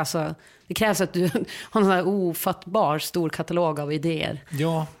mycket. Alltså det krävs att du har en sån här ofattbar stor katalog av idéer.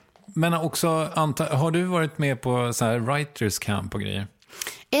 Ja. Men också, har du varit med på så här writers camp och grejer?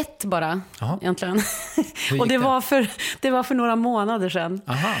 Ett bara, egentligen. Och det var för några månader sedan.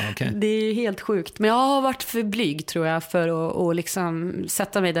 Aha, okay. Det är ju helt sjukt. Men jag har varit för blyg, tror jag, för att liksom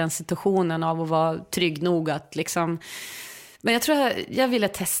sätta mig i den situationen av att vara trygg nog att liksom... Men jag tror jag ville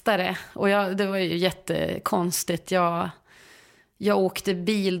testa det. Och det var ju jättekonstigt. Jag åkte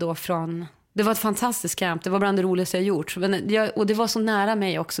bil då från... Det var ett fantastiskt camp. Det var bland det roligaste jag gjort. Och det var så nära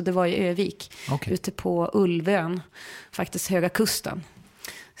mig också. Det var i Övik. Okay. Ute på Ulvön. Faktiskt Höga Kusten.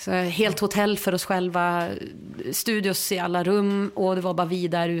 Så helt hotell för oss själva. Studios i alla rum. Och det var bara vi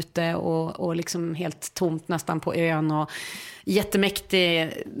där ute. Och liksom helt tomt nästan på ön. Och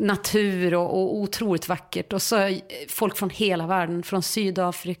jättemäktig natur. Och otroligt vackert. Och så folk från hela världen. Från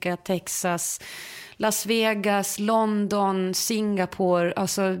Sydafrika, Texas... Las Vegas, London, Singapore.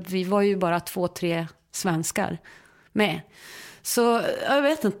 Alltså vi var ju bara 2-3 svenskar med. Så jag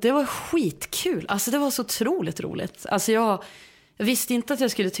vet inte, det var skitkul. Alltså det var så otroligt roligt. Alltså jag visste inte att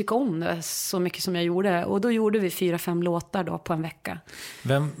jag skulle tycka om det så mycket som jag gjorde. Och då gjorde vi 4-5 låtar då på en vecka.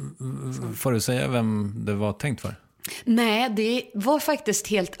 Får du säga vem det var tänkt för? Nej, det var faktiskt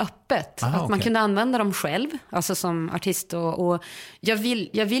helt öppet. Man kunde använda dem själv, alltså som artist. Och jag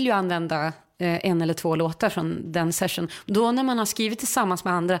vill ju använda en eller två låtar från den session. Då när man har skrivit tillsammans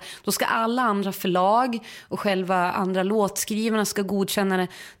med andra, då ska alla andra förlag och själva andra låtskrivarna ska godkänna det.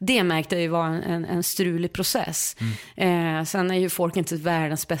 Det märkte jag ju var en strulig process. Sen är ju folk inte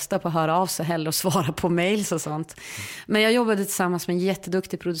världens bästa på att höra av sig heller och svara på mails och sånt. Men jag jobbade tillsammans med en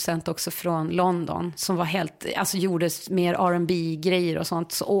jätteduktig producent också från London som var helt, alltså gjorde mer R&B-grejer och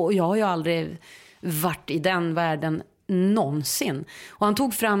sånt. Och jag har ju aldrig varit i den världen någonsin. Och han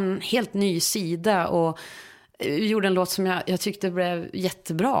tog fram en helt ny sida och gjorde en låt som jag tyckte blev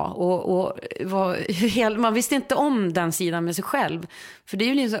jättebra. Och man visste inte om den sidan med sig själv. För det är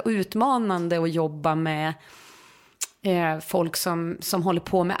ju liksom utmanande att jobba med folk som håller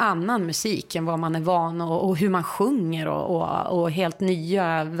på med annan musik än vad man är van och hur man sjunger och helt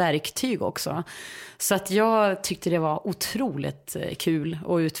nya verktyg också. Så att jag tyckte det var otroligt kul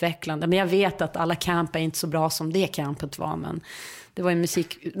och utvecklande. Men jag vet att alla camp är inte så bra som det campet var. Men det var ju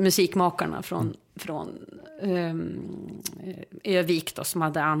musikmakarna från Övik då, som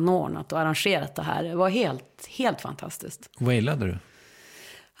hade anordnat och arrangerat det här. Det var helt fantastiskt. Wailade du?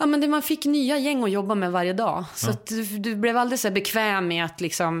 Ja, men man fick nya gäng att jobba med varje dag. Så att du blev alldeles så bekväm med att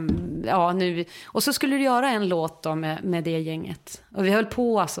liksom, nu. Och så skulle du göra en låt då med det gänget. Och vi höll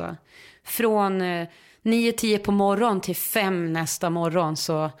på alltså. Från 9-10 på morgon till 5 nästa morgon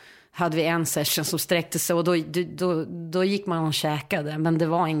så hade vi en session som sträckte sig. Och då gick man och käkade. Men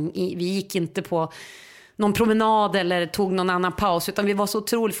vi gick inte på någon promenad eller tog någon annan paus. Utan vi var så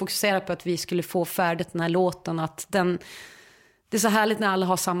otroligt fokuserade på att vi skulle få färdigt den här låten. Att det är så härligt när alla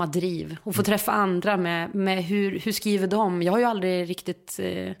har samma driv. Och få träffa andra med hur skriver de. Jag har ju aldrig riktigt...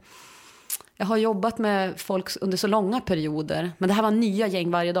 jag har jobbat med folk under så långa perioder. Men det här var nya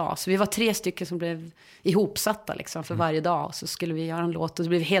gäng varje dag. Så vi var 3 stycken som blev ihopsatta liksom, för varje dag. Så skulle vi göra en låt. Och det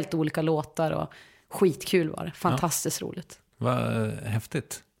blev helt olika låtar. Och skitkul var det. Fantastiskt roligt. Vad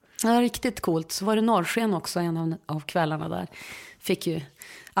häftigt. Ja, riktigt coolt. Så var det norrsken också en av kvällarna där. Fick ju...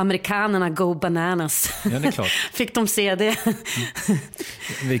 amerikanerna go bananas. Ja, det är klart. Fick de se det?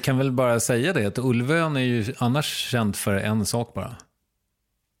 Vi kan väl bara säga det, att Ulvön är ju annars känd för en sak bara.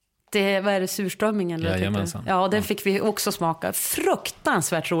 Vad är det, surströmmingen? Jajamensan. Ja, den fick vi också smaka.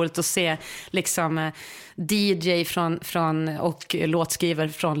 Fruktansvärt roligt att se liksom DJ från och låtskrivare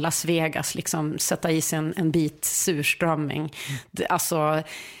från Las Vegas liksom sätta i sig en bit surströmming. Alltså...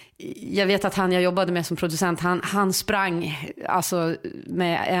 Jag vet att jag jobbade med som producent, han sprang alltså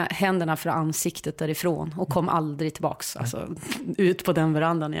med händerna för ansiktet därifrån och kom aldrig tillbaks alltså, ut på den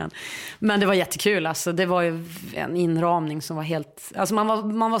verandan igen. Men det var jättekul alltså, det var ju en inramning som var helt, alltså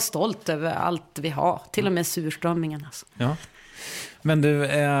man var stolt över allt vi har, till och med surströmmingen alltså. Ja. Men du,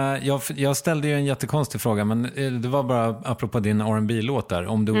 jag ställde ju en jättekonstig fråga, men det var bara apropå din R&B-låt där,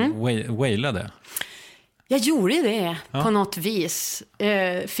 om du wailade. Jag gjorde det på något vis.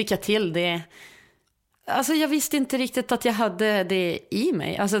 Fick jag till det. Alltså jag visste inte riktigt att jag hade det i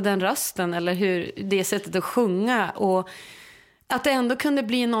mig. Alltså den rösten eller det sättet att sjunga. Och att det ändå kunde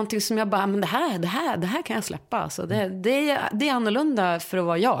bli någonting som jag bara, men det här kan jag släppa. Alltså det är annorlunda för att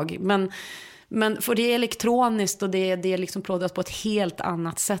vara jag. Men för det är elektroniskt och det är liksom proddat på ett helt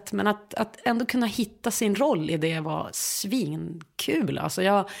annat sätt. Men att ändå kunna hitta sin roll i det var svinkul.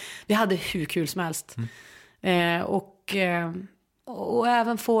 Alltså vi hade hur kul som helst. Och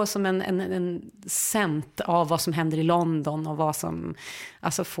även få som en scent av vad som händer i London och vad som,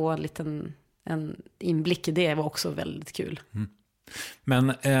 alltså få en inblick i det var också väldigt kul.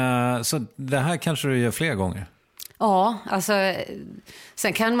 Men så det här kanske du gör fler gånger? Ja, alltså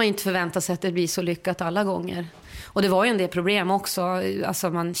sen kan man inte förvänta sig att det blir så lyckat alla gånger. Och det var ju en del problem också. Alltså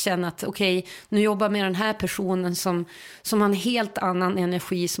man känner att okej, nu jobbar med den här personen som har en helt annan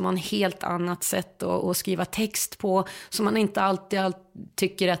energi, som har en helt annat sätt att skriva text på, som man inte alltid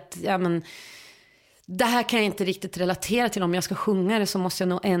tycker att det här kan jag inte riktigt relatera till. Om jag ska sjunga det så måste jag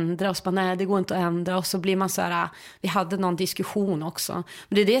nog ändra. Och så bara, nej, det går inte att ändra. Och så blir man så här, vi hade någon diskussion också.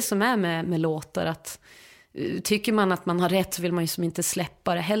 Men det är det som är med låtar, att tycker man att man har rätt så vill man ju som inte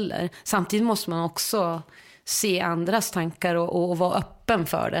släppa det heller. Samtidigt måste man också se andras tankar och vara öppen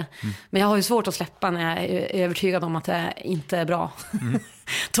för det. Men jag har ju svårt att släppa när jag är övertygad om att det inte är bra.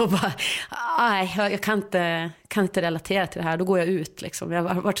 Då bara, nej, jag kan inte relatera till det här. Då går jag ut liksom. Jag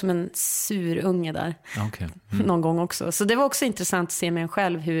har varit som en sur unge där. Okay. Någon gång också. Så det var också intressant att se mig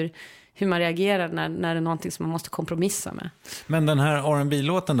själv hur man reagerar när det är någonting som man måste kompromissa med. Men den här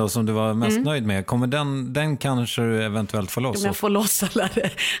R&B-låten då som du var mest nöjd med, kommer den kanske du eventuellt få loss? Om jag får loss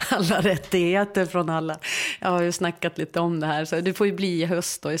alla rättigheter från alla. Jag har ju snackat lite om det här, så det får ju bli i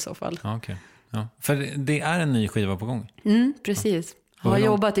höst då i så fall. Okay. Ja. För det är en ny skiva på gång? Precis. Jag har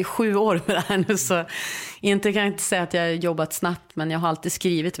jobbat i 7 år med det här nu, så kan jag inte säga att jag har jobbat snabbt, men jag har alltid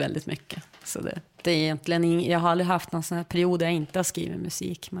skrivit väldigt mycket. Så det är egentligen jag har aldrig haft någon sån här period där jag inte har skrivit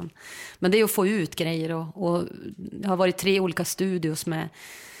musik. Men det är att få ut grejer och jag har varit 3 olika studios med.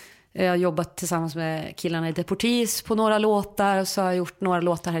 Jag har jobbat tillsammans med killarna i Deportees på några låtar, och så har jag gjort några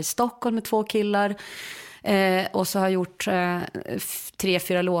låtar här i Stockholm med 2 killar. Och så har jag gjort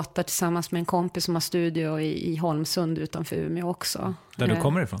 3-4 låtar tillsammans med en kompis som har studio i Holmsund utanför Umeå också. Där du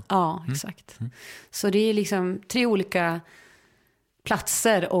kommer ifrån? Ja, exakt. Så det är liksom 3 olika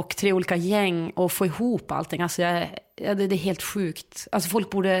platser och 3 olika gäng, och få ihop allting. Alltså det är helt sjukt. Alltså folk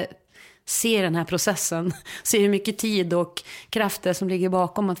borde se den här processen, se hur mycket tid och krafter som ligger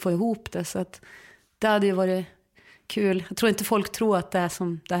bakom att få ihop det. Så att det hade ju varit kul. Jag tror inte folk tror att det är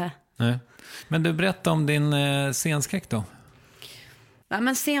som det här. Nej. Men du, berätta om din scenskräck då. Nej,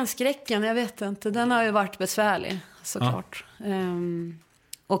 men scenskräcken, jag vet inte. Den har ju varit besvärlig, såklart. Ja.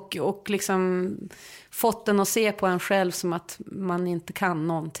 Och liksom fått den att se på en själv som att man inte kan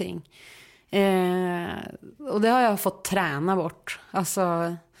någonting. Och det har jag fått träna bort.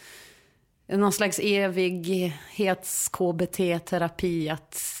 Alltså någon slags evighets-KBT-terapi,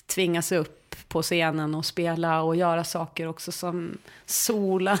 att tvingas upp på scenen och spela och göra saker också, som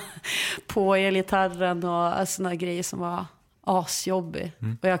sola på elgitarren och såna grejer som var asjobbig.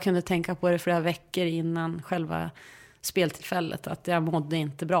 Och jag kunde tänka på det flera veckor innan själva speltillfället, att jag mådde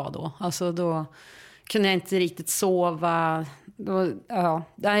inte bra då. Alltså då kunde jag inte riktigt sova.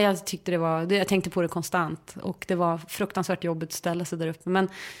 Jag tyckte jag tänkte på det konstant, och det var fruktansvärt jobbigt att ställa sig där uppe. Men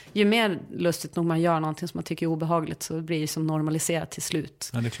ju mer lustigt nog man gör någonting som man tycker är obehagligt, så blir det som normaliserat till slut.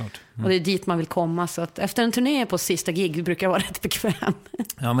 Ja, det är klart. Och det är dit man vill komma. Så att efter en turné på sista gig brukar jag vara rätt bekväm.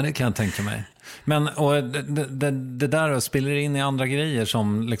 Ja, men det kan jag tänka mig. Men och det där spelar in i andra grejer,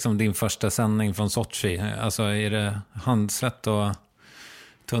 som liksom din första sändning från Sochi. Alltså är det handsvett och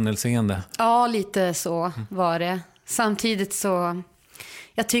tunnelseende? Ja, lite så var det. Samtidigt så,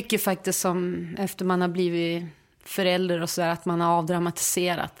 jag tycker faktiskt som efter man har blivit förälder och så där, att man har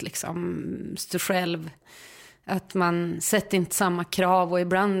avdramatiserat liksom sig själv. Att man sätter inte samma krav, och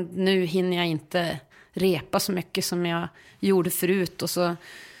ibland nu hinner jag inte repa så mycket som jag gjorde förut, och så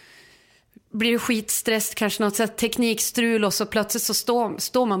blir det skitstress, kanske något sätt teknikstrul, och så plötsligt så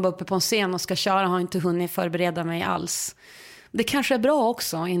står man bara uppe på en scen och ska köra, har inte hunnit förbereda mig alls. Det kanske är bra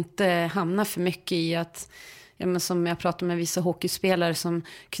också, inte hamna för mycket i att, ja, men som jag pratar med vissa hockeyspelare som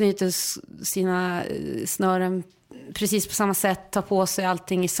knyter sina snören precis på samma sätt, tar på sig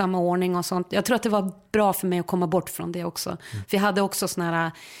allting i samma ordning och sånt. Jag tror att det var bra för mig att komma bort från det också. För jag hade också såna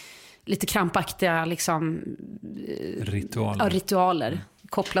här lite krampaktiga liksom, ritualer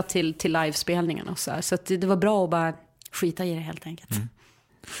kopplat till livespelningen och så här. Så att det var bra att bara skita i det helt enkelt.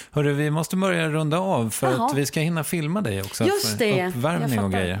 Hörru, vi måste börja runda av för att vi ska hinna filma dig också. Just det. Uppvärmning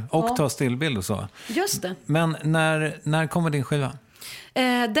och grejer. Och ta stillbild och så. Just det. Men när kommer din skiva?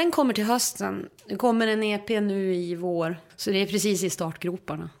 Den kommer till hösten. Det kommer en EP nu i vår. Så det är precis i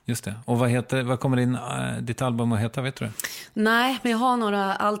startgroparna. Just det. Och vad kommer ditt album att heta, vet du det? Nej, men jag har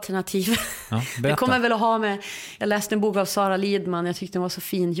några alternativ. Ja, det kommer väl att ha med... Jag läste en bok av Sara Lidman. Jag tyckte den var så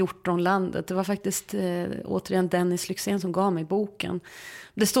fin, Hjortronlandet. Det var faktiskt återigen Dennis Lyxzén som gav mig boken.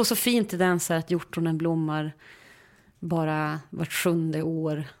 Det står så fint i den så här, att hjortronen blommar bara vart 7:e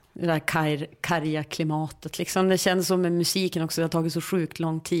år. Det där karga klimatet liksom. Det kändes som med musiken också, det har tagit så sjukt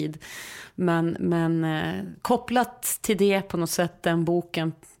lång tid, men kopplat till det på något sätt, den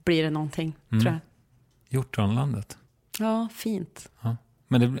boken, blir det någonting, tror jag. Hjortronlandet. Ja, fint. Ja.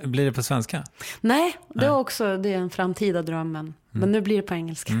 Men blir det på svenska? Nej, det är en framtida drömmen. Men nu blir det på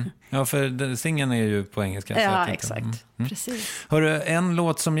engelska. Ja, för singeln är ju på engelska. Ja, exakt. Precis. Hörru, en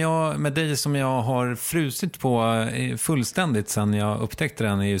låt med dig som jag har frusit på fullständigt sen jag upptäckte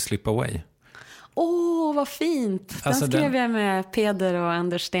den är ju Slip Away. Åh, vad fint. Den skrev jag med Peder och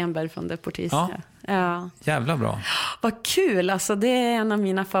Anders Stenberg från Deportees. Ja. Jävla bra. Vad kul, alltså det är en av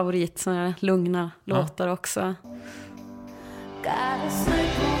mina favorit såna lugna låtar också. Gotta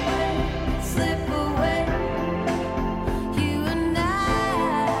slip away, slip away. You and I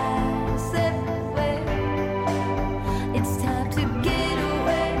slip away. It's time to get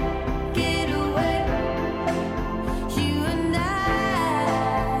away, get away. You and I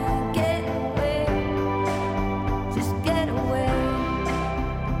get away, just get away.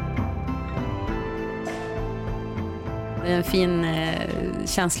 Det är en fin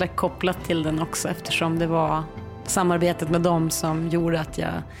känsla kopplat till den också, eftersom det var samarbetet med dem som gjorde att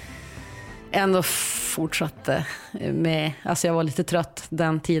jag ändå fortsatte med, alltså jag var lite trött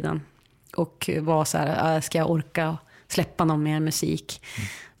den tiden och var så här, ska jag orka släppa någon mer musik.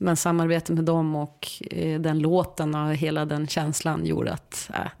 Men samarbetet med dem och den låten och hela den känslan gjorde att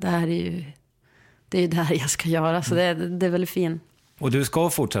det här det är det här jag ska göra. Så det är väldigt fint. Och du ska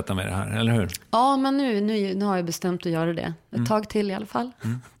fortsätta med det här, eller hur? Ja, men nu har jag bestämt att göra det. Ett tag till i alla fall.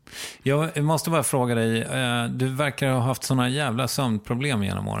 Jag måste bara fråga dig, du verkar ha haft såna jävla sömnproblem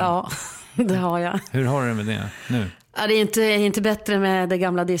genom åren. Ja, det har jag. Hur har du det med det nu? Ja, det är inte bättre med det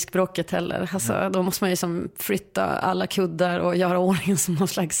gamla diskbråcket heller. Alltså, då måste man ju som flytta alla kuddar och göra ordningen som någon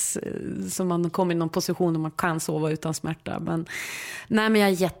slags, så man kommer i någon position där man kan sova utan smärta. Men jag är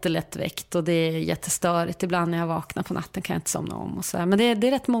jättelätt väckt och det är jättestörigt. Ibland när jag vaknar på natten kan jag inte somna om. Och så här. Men det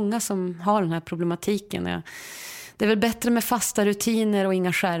är rätt många som har den här problematiken. Det är väl bättre med fasta rutiner och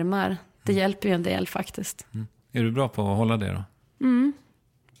inga skärmar. Det hjälper ju en del faktiskt. Är du bra på att hålla det då?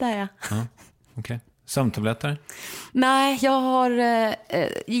 Det är jag. Ja, okej. Sömntabletter? Nej, jag har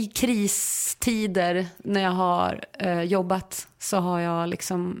i kristider när jag har jobbat så har jag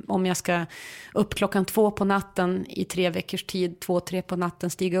liksom, om jag ska upp 2:00 på natten i 3 veckors tid, 2-3 på natten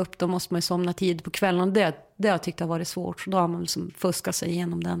stiga upp, då måste man ju somna tid på kvällen. Och det har jag tyckt har varit svårt, så då har man liksom fuskat sig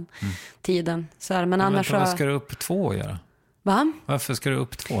igenom den tiden. Så här, men annars vad ska du upp 2 och göra? Va? Varför ska du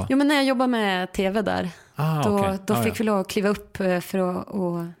upp 2? Jo, men när jag jobbar med tv där, då fick vi lov att kliva upp för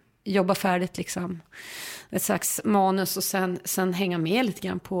att jobba färdigt liksom ett slags manus och sen hänga med lite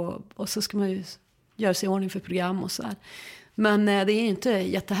grann på, och så ska man ju göra sig i ordning för program och så där. Men det är ju inte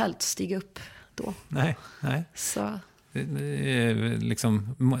jättehärligt att stiga upp då. Nej. Så.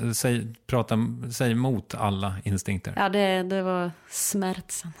 Liksom, säg mot alla instinkter. Ja, det var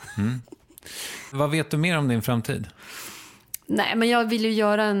smärtsamt. Vad vet du mer om din framtid? Nej, men jag vill ju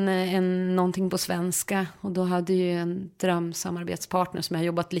göra någonting på svenska, och då hade ju en drömsamarbetspartner som jag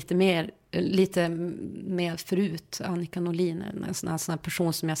jobbat lite med förut, Annika Norlin, en sån här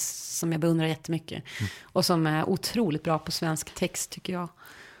person som jag beundrar jättemycket och som är otroligt bra på svensk text tycker jag,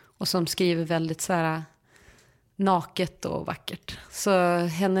 och som skriver väldigt så här naket och vackert. Så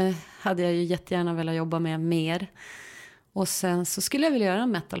henne hade jag ju jättegärna velat jobba med mer, och sen så skulle jag vilja göra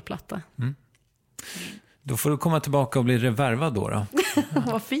en metalplatta. Då får du komma tillbaka och bli revervad då.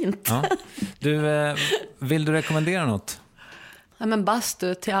 Vad fint. Ja. Vill du rekommendera något? Ja, men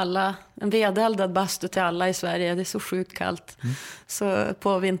bastu till alla. En vedeldad bastu till alla i Sverige. Det är så sjukt kallt. Så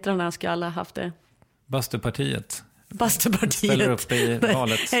på vintrarna ska alla ha haft det. Bastupartiet. Ställer upp i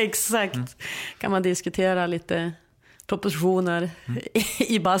valet. Exakt. Kan man diskutera lite propositioner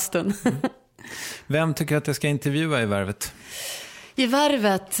i bastun. Vem tycker att jag ska intervjua i Värvet? I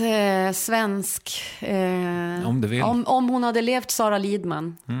Värvet, svensk. Om du vill. Om hon hade levt, Sara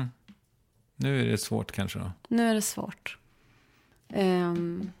Lidman. Nu är det svårt kanske då. Nu är det svårt.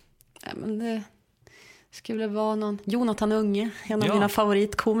 Men det skulle vara någon Jonathan Unge, en av mina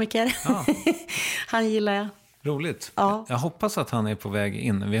favoritkomiker. Ja. Han gillar jag. Roligt. Ja. Jag hoppas att han är på väg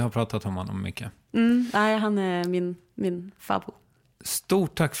in. Vi har pratat om honom mycket. Nej, han är min favorit.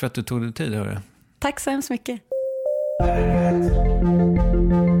 Stort tack för att du tog dig tid, hörru. Tack så hemskt mycket.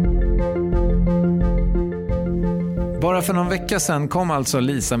 Bara för någon vecka sedan kom alltså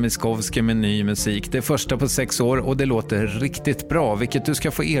Lisa Miskovsky med ny musik. Det första på 6 år, och det låter riktigt bra, vilket du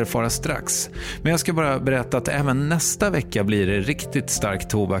ska få erfara strax. Men jag ska bara berätta att även nästa vecka blir det riktigt stark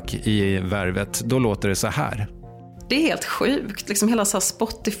tobak i Värvet. Då låter det så här. Det är helt sjukt, liksom hela så här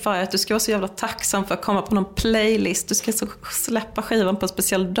Spotify, att du ska vara så jävla tacksam för att komma på någon playlist. Du ska så släppa skivan på en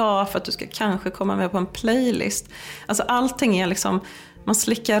speciell dag för att du ska kanske komma med på en playlist. Alltså allting är liksom, man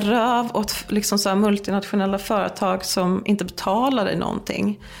slickar röv åt liksom så här multinationella företag som inte betalar dig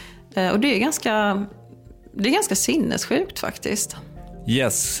någonting. Och det är ganska sinnessjukt faktiskt.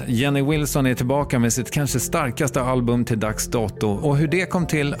 Yes, Jenny Wilson är tillbaka med sitt kanske starkaste album till dags dato, och hur det kom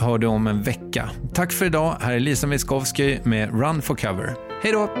till hör du om en vecka. Tack för idag, här är Lisa Miskovsky med Run for Cover.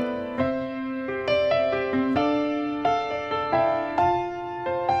 Hej då!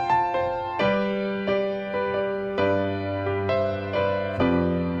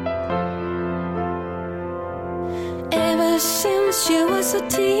 Ever since she was a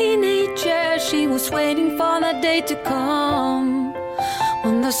teenager, she was waiting for that day to come,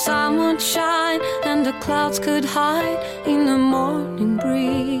 when the sun would shine and the clouds could hide in the morning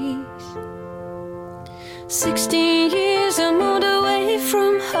breeze. 16 years I moved away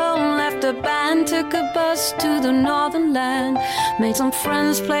from home, left the band, took a bus to the northern land, made some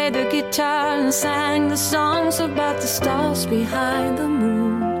friends, played the guitar and sang the songs about the stars behind the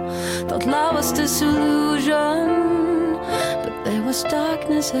moon. Thought love was disillusion, but there was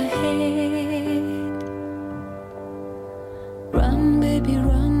darkness ahead. Run, baby,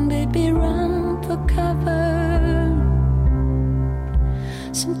 run for cover.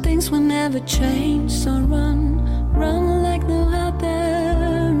 Some things will never change, so run, run like no other.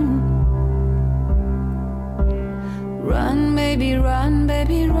 Run, baby,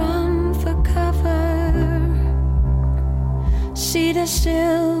 run for cover. See the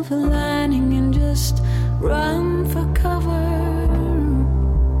silver lining and just run for cover.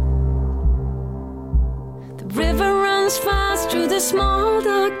 The river runs fast through the small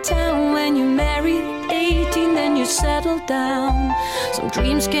dark town. When you marry 18, then you settle down. Some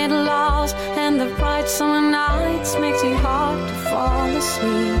dreams get lost, and the bright summer nights makes it hard to fall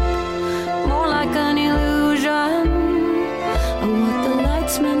asleep. More like an illusion of what the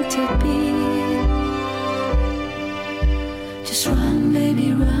light's meant to be. Just run, baby,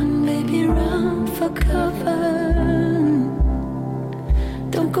 run for cover.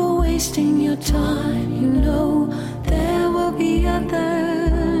 Don't go wasting your time, you know there will be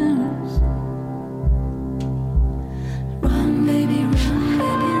others. Run, baby,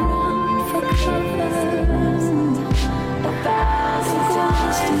 run for cover. Don't go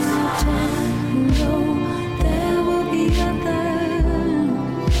wasting your time, you know there will be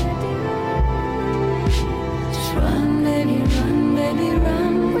others. Just run, baby, run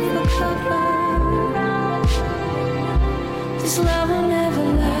for cover. This love will never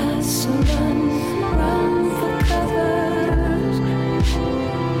last, so run for cover.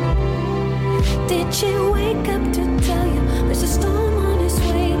 Did she wake up to tell you there's a storm on its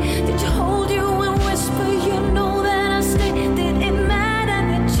way? Did you hold you and whisper you know that I stay? Did it matter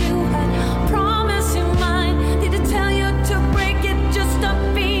that you had promise in mind? Did it tell you to break it, just stop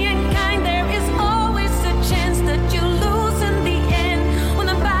being kind? There is always a chance that you lose in the end. When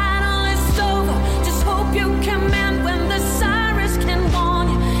the battle is over, just hope you can mend. When the sirens can warn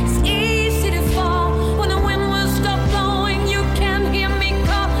you, it's easy to fall. When the wind will stop blowing, you can hear me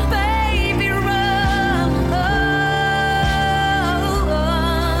call, baby, run.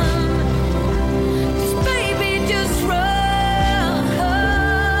 Just baby, just run.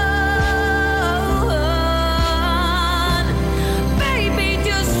 Baby,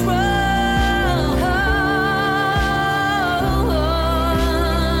 just run.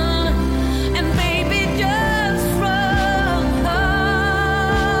 And baby, just run.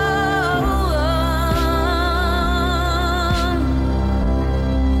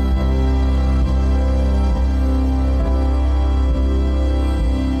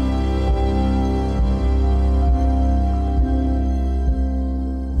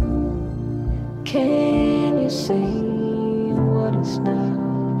 Can you see what is now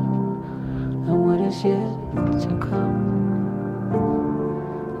and what is yet to come?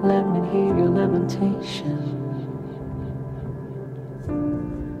 Let me hear your lamentation.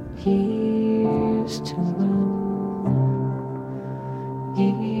 Years to run,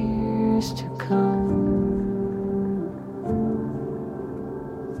 years to come.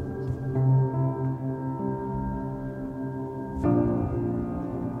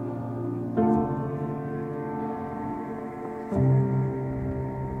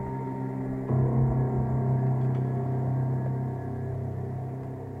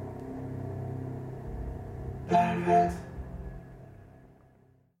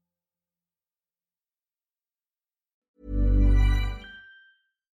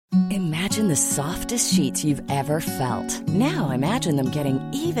 Imagine the softest sheets you've ever felt. Now imagine them getting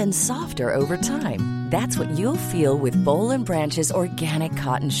even softer over time. That's what you'll feel with Boll & Branch's organic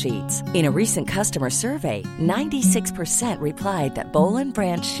cotton sheets. In a recent customer survey, 96% replied that Boll &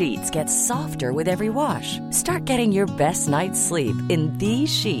 Branch sheets get softer with every wash. Start getting your best night's sleep in these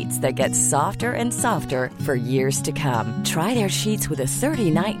sheets that get softer and softer for years to come. Try their sheets with a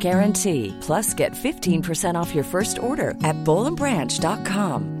 30-night guarantee. Plus, get 15% off your first order at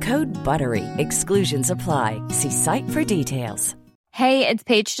bollandbranch.com. Code BUTTERY. Exclusions apply. See site for details. Hey, it's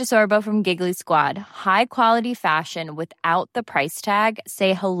Paige DeSorbo from Giggly Squad. High quality fashion without the price tag.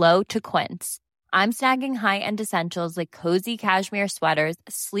 Say hello to Quince. I'm snagging high-end essentials like cozy cashmere sweaters,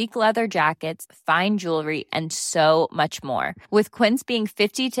 sleek leather jackets, fine jewelry, and so much more. With Quince being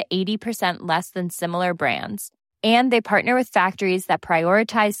 50 to 80% less than similar brands. And they partner with factories that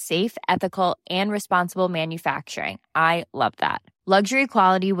prioritize safe, ethical, and responsible manufacturing. I love that. Luxury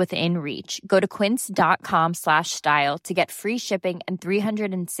quality within reach. Go to quince.com/style to get free shipping and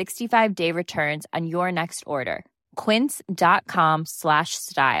 365-day returns on your next order.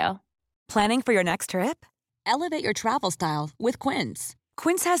 Quince.com/style. Planning for your next trip? Elevate your travel style with Quince.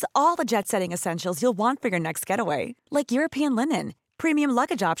 Quince has all the jet-setting essentials you'll want for your next getaway, like European linen, premium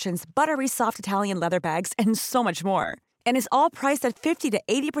luggage options, buttery soft Italian leather bags, and so much more. And is all priced at 50 to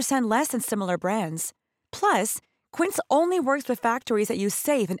 80% less than similar brands. Plus, Quince only works with factories that use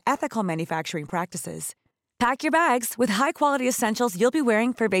safe and ethical manufacturing practices. Pack your bags with high-quality essentials you'll be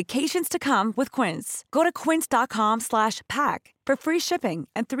wearing for vacations to come with Quince. Go to quince.com/pack for free shipping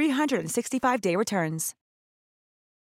and 365-day returns.